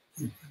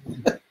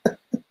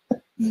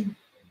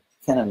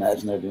 Can't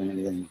imagine they're doing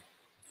anything.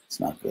 It's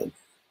not good.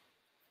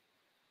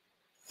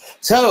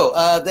 So,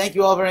 thank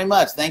you all very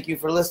much. Thank you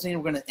for listening.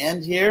 We're going to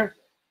end here.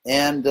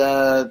 And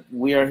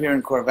we are here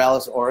in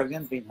Corvallis,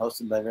 Oregon, being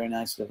hosted by very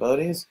nice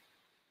devotees.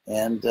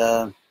 And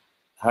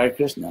Hare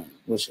Krishna.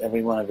 Wish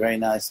everyone a very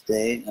nice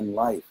day and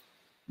life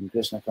in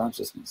Krishna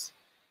consciousness.